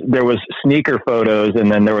 there was sneaker photos,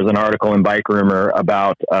 and then there was an article in Bike Rumor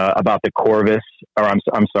about the Corvus, or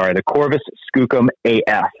I'm sorry, the Corvus Skookum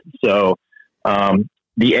AF. So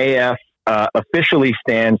the AF officially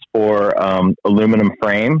stands for aluminum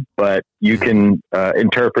frame, but you can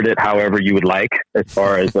interpret it however you would like as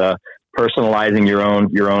far as personalizing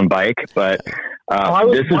your own bike. But I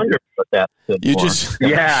was wondering what that stood you for. just you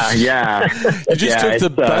just took the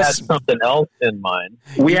best. Something else in mind.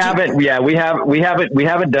 We haven't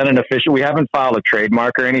done an official. We haven't filed a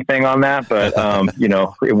trademark or anything on that, but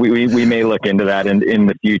we may look into that in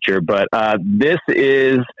the future. But this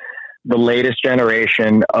is the latest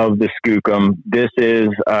generation of the Skookum. This is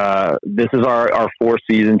our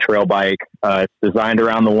 4-season trail bike. It's designed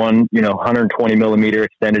around the 120 millimeter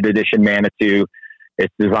extended edition Manitou.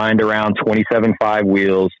 It's designed around 27.5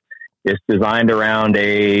 wheels. It's designed around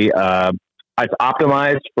it's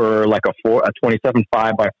optimized for like a 27.5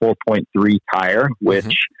 by 4.3 tire,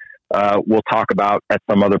 which we'll talk about at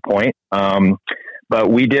some other point. But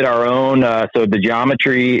we did our own. So the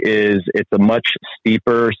geometry it's a much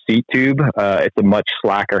steeper seat tube. It's a much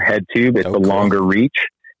slacker head tube. It's a longer reach.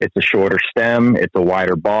 It's a shorter stem. It's a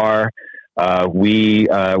wider bar.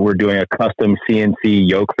 We're doing a custom CNC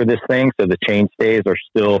yoke for this thing. So the chain stays are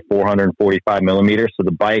still 445 millimeters. So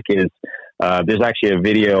the bike is, there's actually a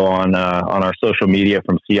video on our social media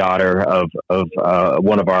from Sea Otter of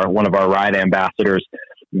one of our ride ambassadors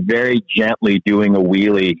very gently doing a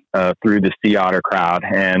wheelie through the Sea Otter crowd.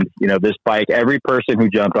 And, this bike, every person who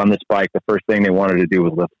jumped on this bike, the first thing they wanted to do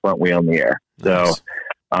was lift the front wheel in the air. Nice.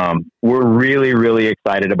 So we're really, really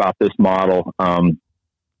excited about this model.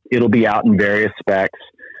 It'll be out in various specs.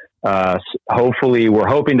 Hopefully, we're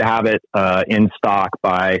hoping to have it in stock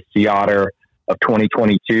by Sea Otter of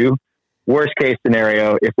 2022. Worst case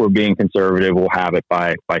scenario, if we're being conservative, we'll have it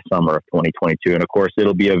by summer of 2022. And of course,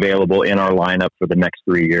 it'll be available in our lineup for the next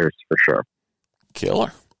 3 years for sure.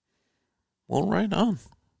 Killer. Well, right on.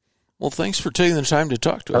 Well, thanks for taking the time to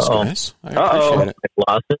talk to us, guys. I appreciate it.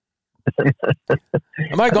 Lost it.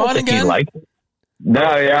 Am I gone again?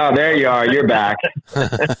 No, yeah, there you are. You're back.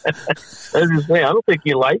 I don't think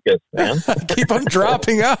you like us, man. Keep on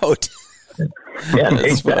dropping out. Yeah,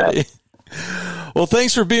 That's funny. Well,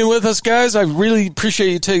 thanks for being with us, guys. I really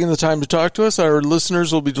appreciate you taking the time to talk to us. Our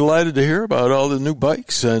listeners will be delighted to hear about all the new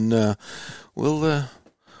bikes, and I know.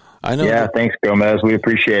 Yeah, thanks, Gomez. We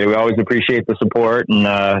appreciate it. We always appreciate the support, and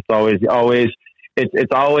it's always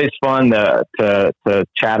fun to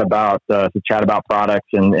chat about products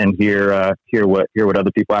and hear what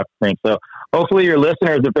other people have to think. So hopefully your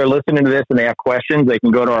listeners, if they're listening to this and they have questions, they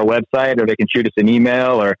can go to our website or they can shoot us an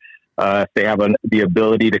email, or if they have the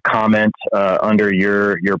ability to comment under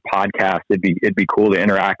your podcast, it'd be cool to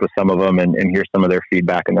interact with some of them and hear some of their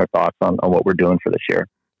feedback and their thoughts on what we're doing for this year.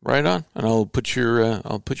 Right on, and I'll put your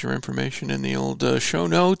information in the old show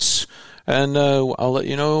notes, and I'll let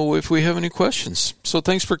you know if we have any questions. So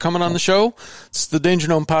thanks for coming on the show. It's the Danger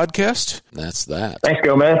Gnome Podcast. That's that. Thanks,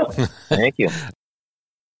 Gomez. Thank you.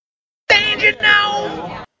 Danger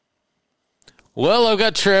Gnome! Well, I've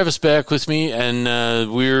got Travis back with me,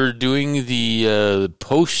 and we're doing the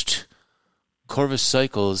post Corvus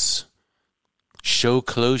Cycles show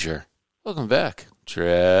closure. Welcome back,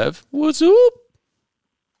 Trav. What's up?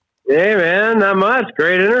 Hey, man, not much.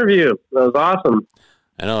 Great interview. That was awesome.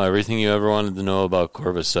 I know everything you ever wanted to know about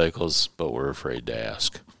Corvus Cycles, but we're afraid to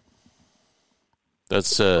ask.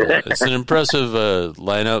 It's an impressive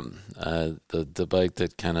lineup. The bike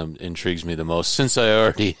that kind of intrigues me the most, since I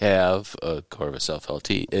already have a Corvus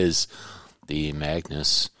FLT, is the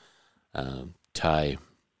Magnus Thai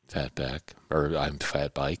Fatback, or I'm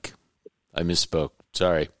Fat Bike. I misspoke.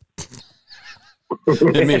 Sorry.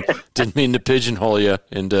 Didn't mean to pigeonhole you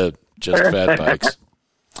into just fat bikes.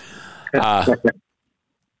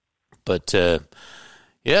 But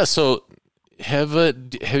yeah. So have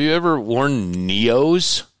you ever worn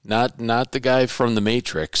Neos? Not the guy from the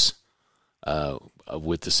Matrix,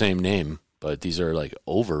 with the same name, but these are like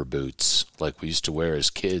over boots, like we used to wear as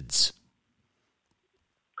kids.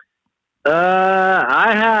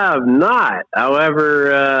 I have not.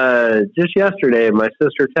 However, just yesterday, my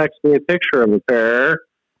sister texted me a picture of a pair,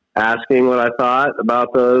 asking what I thought about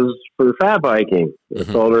those for fat biking. I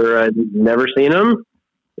told her I'd never seen them,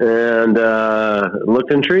 and it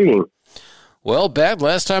looked intriguing. Well, back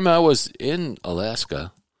last time I was in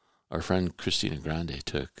Alaska, our friend Christina Grande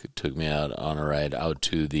took me out on a ride out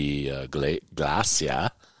to the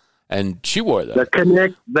Glacia, and she wore them. The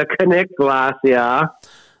Knik Glacia.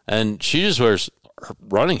 And she just wears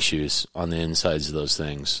running shoes on the insides of those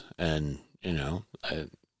things. And, you know,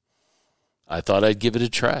 I thought I'd give it a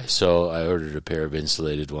try. So I ordered a pair of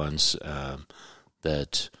insulated ones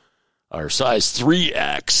that are size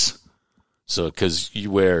 3X. So because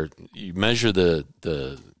you measure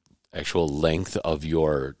the actual length of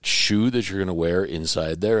your shoe that you're going to wear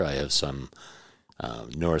inside there. I have some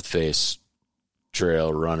North Face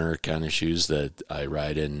trail runner kind of shoes that I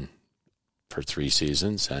ride in for 3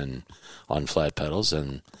 seasons and on flat pedals,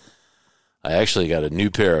 and I actually got a new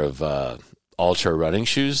pair of ultra running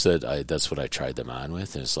shoes that's what I tried them on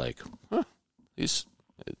with, and it's like,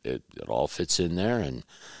 it all fits in there, and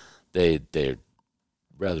they're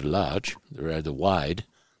rather large, they're rather wide.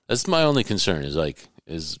 That's my only concern is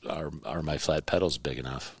are my flat pedals big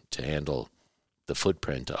enough to handle the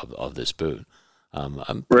footprint of this boot?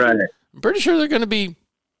 I'm pretty sure they're going to be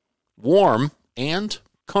warm and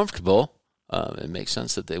comfortable. It makes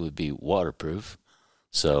sense that they would be waterproof.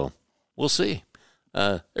 So we'll see.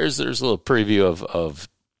 There's a little preview of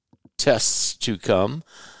tests to come.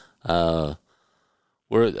 I've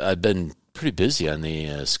been pretty busy on the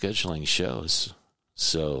scheduling shows.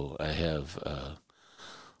 So I have,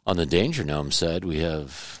 on the Danger Gnome side, we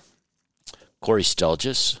have Corey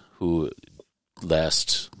Stelgis, who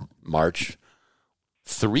last March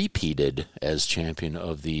three-peated as champion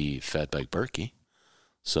of the Fat Bike Berkey.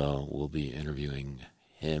 So we'll be interviewing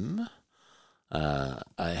him. I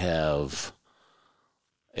have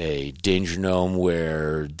a Danger Gnome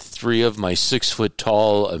where 3 of my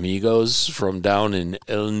 6-foot-tall amigos from down in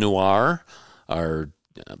El Noir are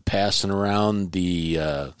passing around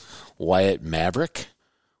the Wyatt Maverick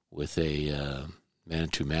with a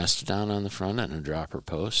Manitou Mastodon on the front and a dropper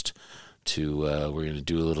post. We're going to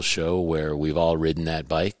do a little show where we've all ridden that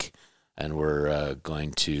bike and we're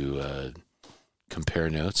going to compare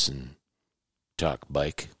notes and talk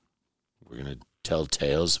bike. We're going to tell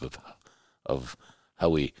tales of how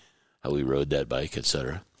we rode that bike,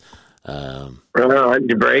 etc. Did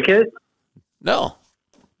you break it? No.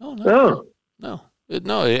 Oh. No.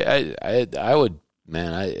 I would,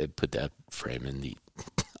 man, I put that frame in the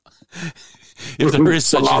if there is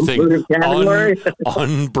such a thing,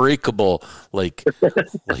 unbreakable, like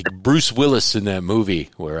Bruce Willis in that movie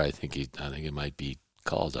where I think it might be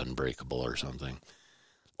called Unbreakable or something.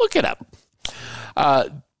 Look it up.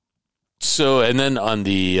 So, and then on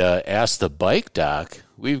the Ask the Bike Doc,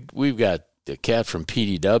 we've got the cat from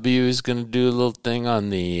PDW is going to do a little thing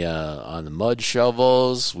on the mud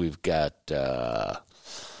shovels. We've got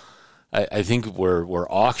I think we're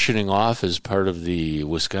auctioning off as part of the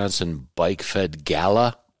Wisconsin Bike Fed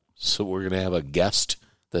Gala. So we're going to have a guest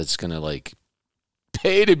that's going to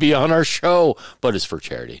pay to be on our show, but it's for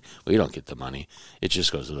charity. We don't get the money. It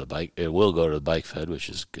just goes to the bike. It will go to the Bike Fed, which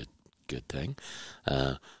is a good thing.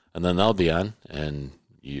 And then they'll be on, and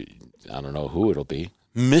I don't know who it'll be.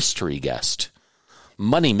 Mystery guest.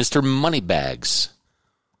 Mr. Moneybags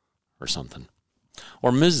or something.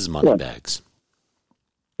 Or Mrs. Moneybags.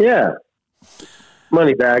 Yeah.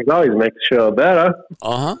 Moneybags always make the show better.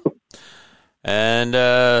 Uh-huh.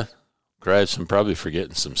 And Grimes, I'm probably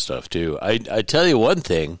forgetting some stuff too. I tell you one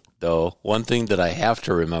thing, though. One thing that I have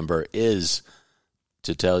to remember is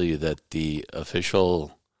to tell you that the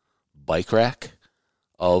official bike rack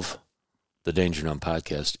of the Danger Numb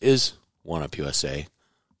podcast is One Up USA,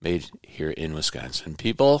 made here in Wisconsin.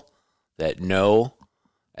 People that know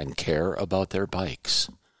and care about their bikes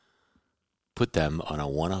put them on a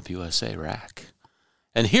One Up USA rack.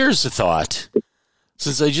 And here's the thought.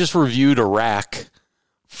 Since I just reviewed a rack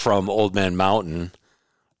from Old Man Mountain,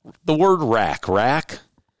 the word rack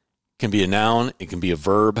can be a noun, it can be a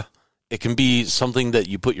verb, it can be something that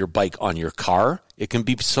you put your bike on your car, it can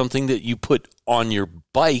be something that you put on your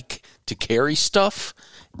bike to carry stuff,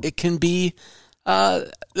 it can be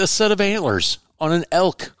a set of antlers on an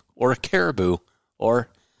elk or a caribou or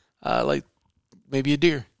maybe a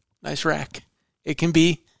deer. Nice rack. It can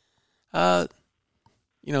be, the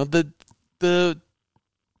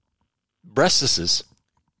breastises.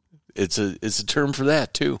 It's a term for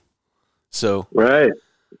that too. So right.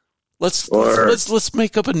 Let's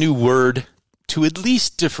make up a new word to at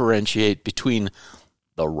least differentiate between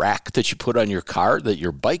the rack that you put on your car that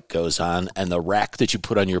your bike goes on and the rack that you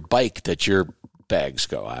put on your bike that your bags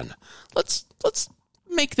go on. Let's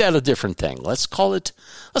make that a different thing. Let's call it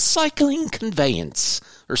a cycling conveyance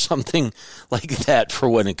or something like that for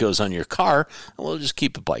when it goes on your car. And we'll just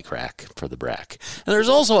keep a bike rack for the rack. And there's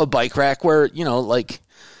also a bike rack where,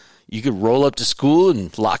 you could roll up to school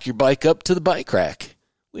and lock your bike up to the bike rack.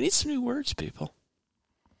 We need some new words, people.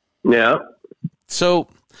 Yeah. So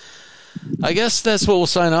I guess that's what we'll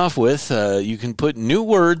sign off with. You can put new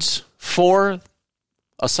words for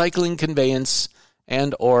a cycling conveyance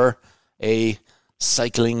and or a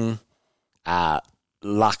cycling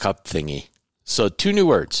lock-up thingy. So 2 new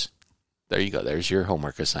words. There you go. There's your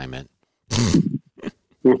homework assignment.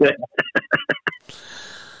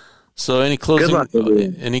 So any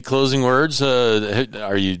closing words?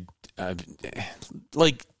 Are you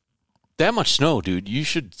that much snow, dude? You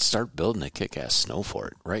should start building a kick-ass snow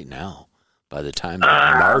fort right now. By the time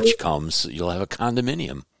March comes, you'll have a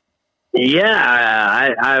condominium.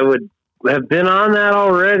 Yeah, I would have been on that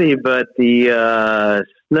already, but the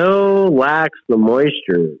snow lacks the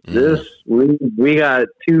moisture. We got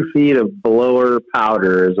 2 feet of blower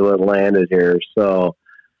powder is what landed here, so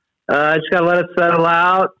I just gotta let it settle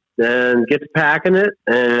out and get to packing it,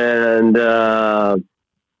 and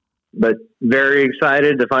but very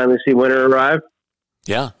excited to finally see winter arrive.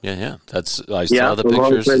 Yeah. I saw the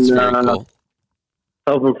pictures. It's very cool.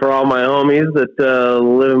 Hoping for all my homies that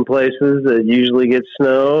live in places that usually get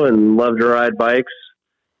snow and love to ride bikes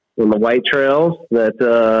on the white trails that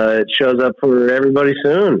it shows up for everybody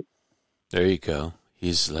soon. There you go.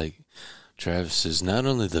 He's like, Travis is not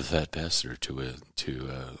only the fat bastard to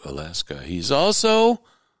Alaska, he's also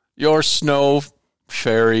your snow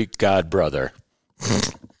fairy godbrother.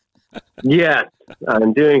 Yes,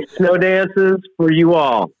 I'm doing snow dances for you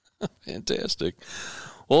all. Fantastic.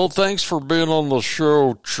 Well, thanks for being on the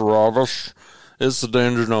show, Travis. It's the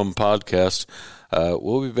Danger Numb podcast.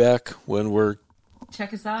 We'll be back when we're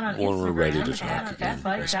check us out on when Instagram, we're ready to talk again.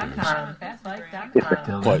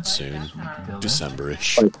 Fastbike.com. Quite soon,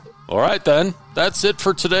 December-ish. All right, then. That's it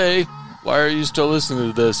for today. Why are you still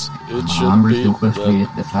listening to this? It should be.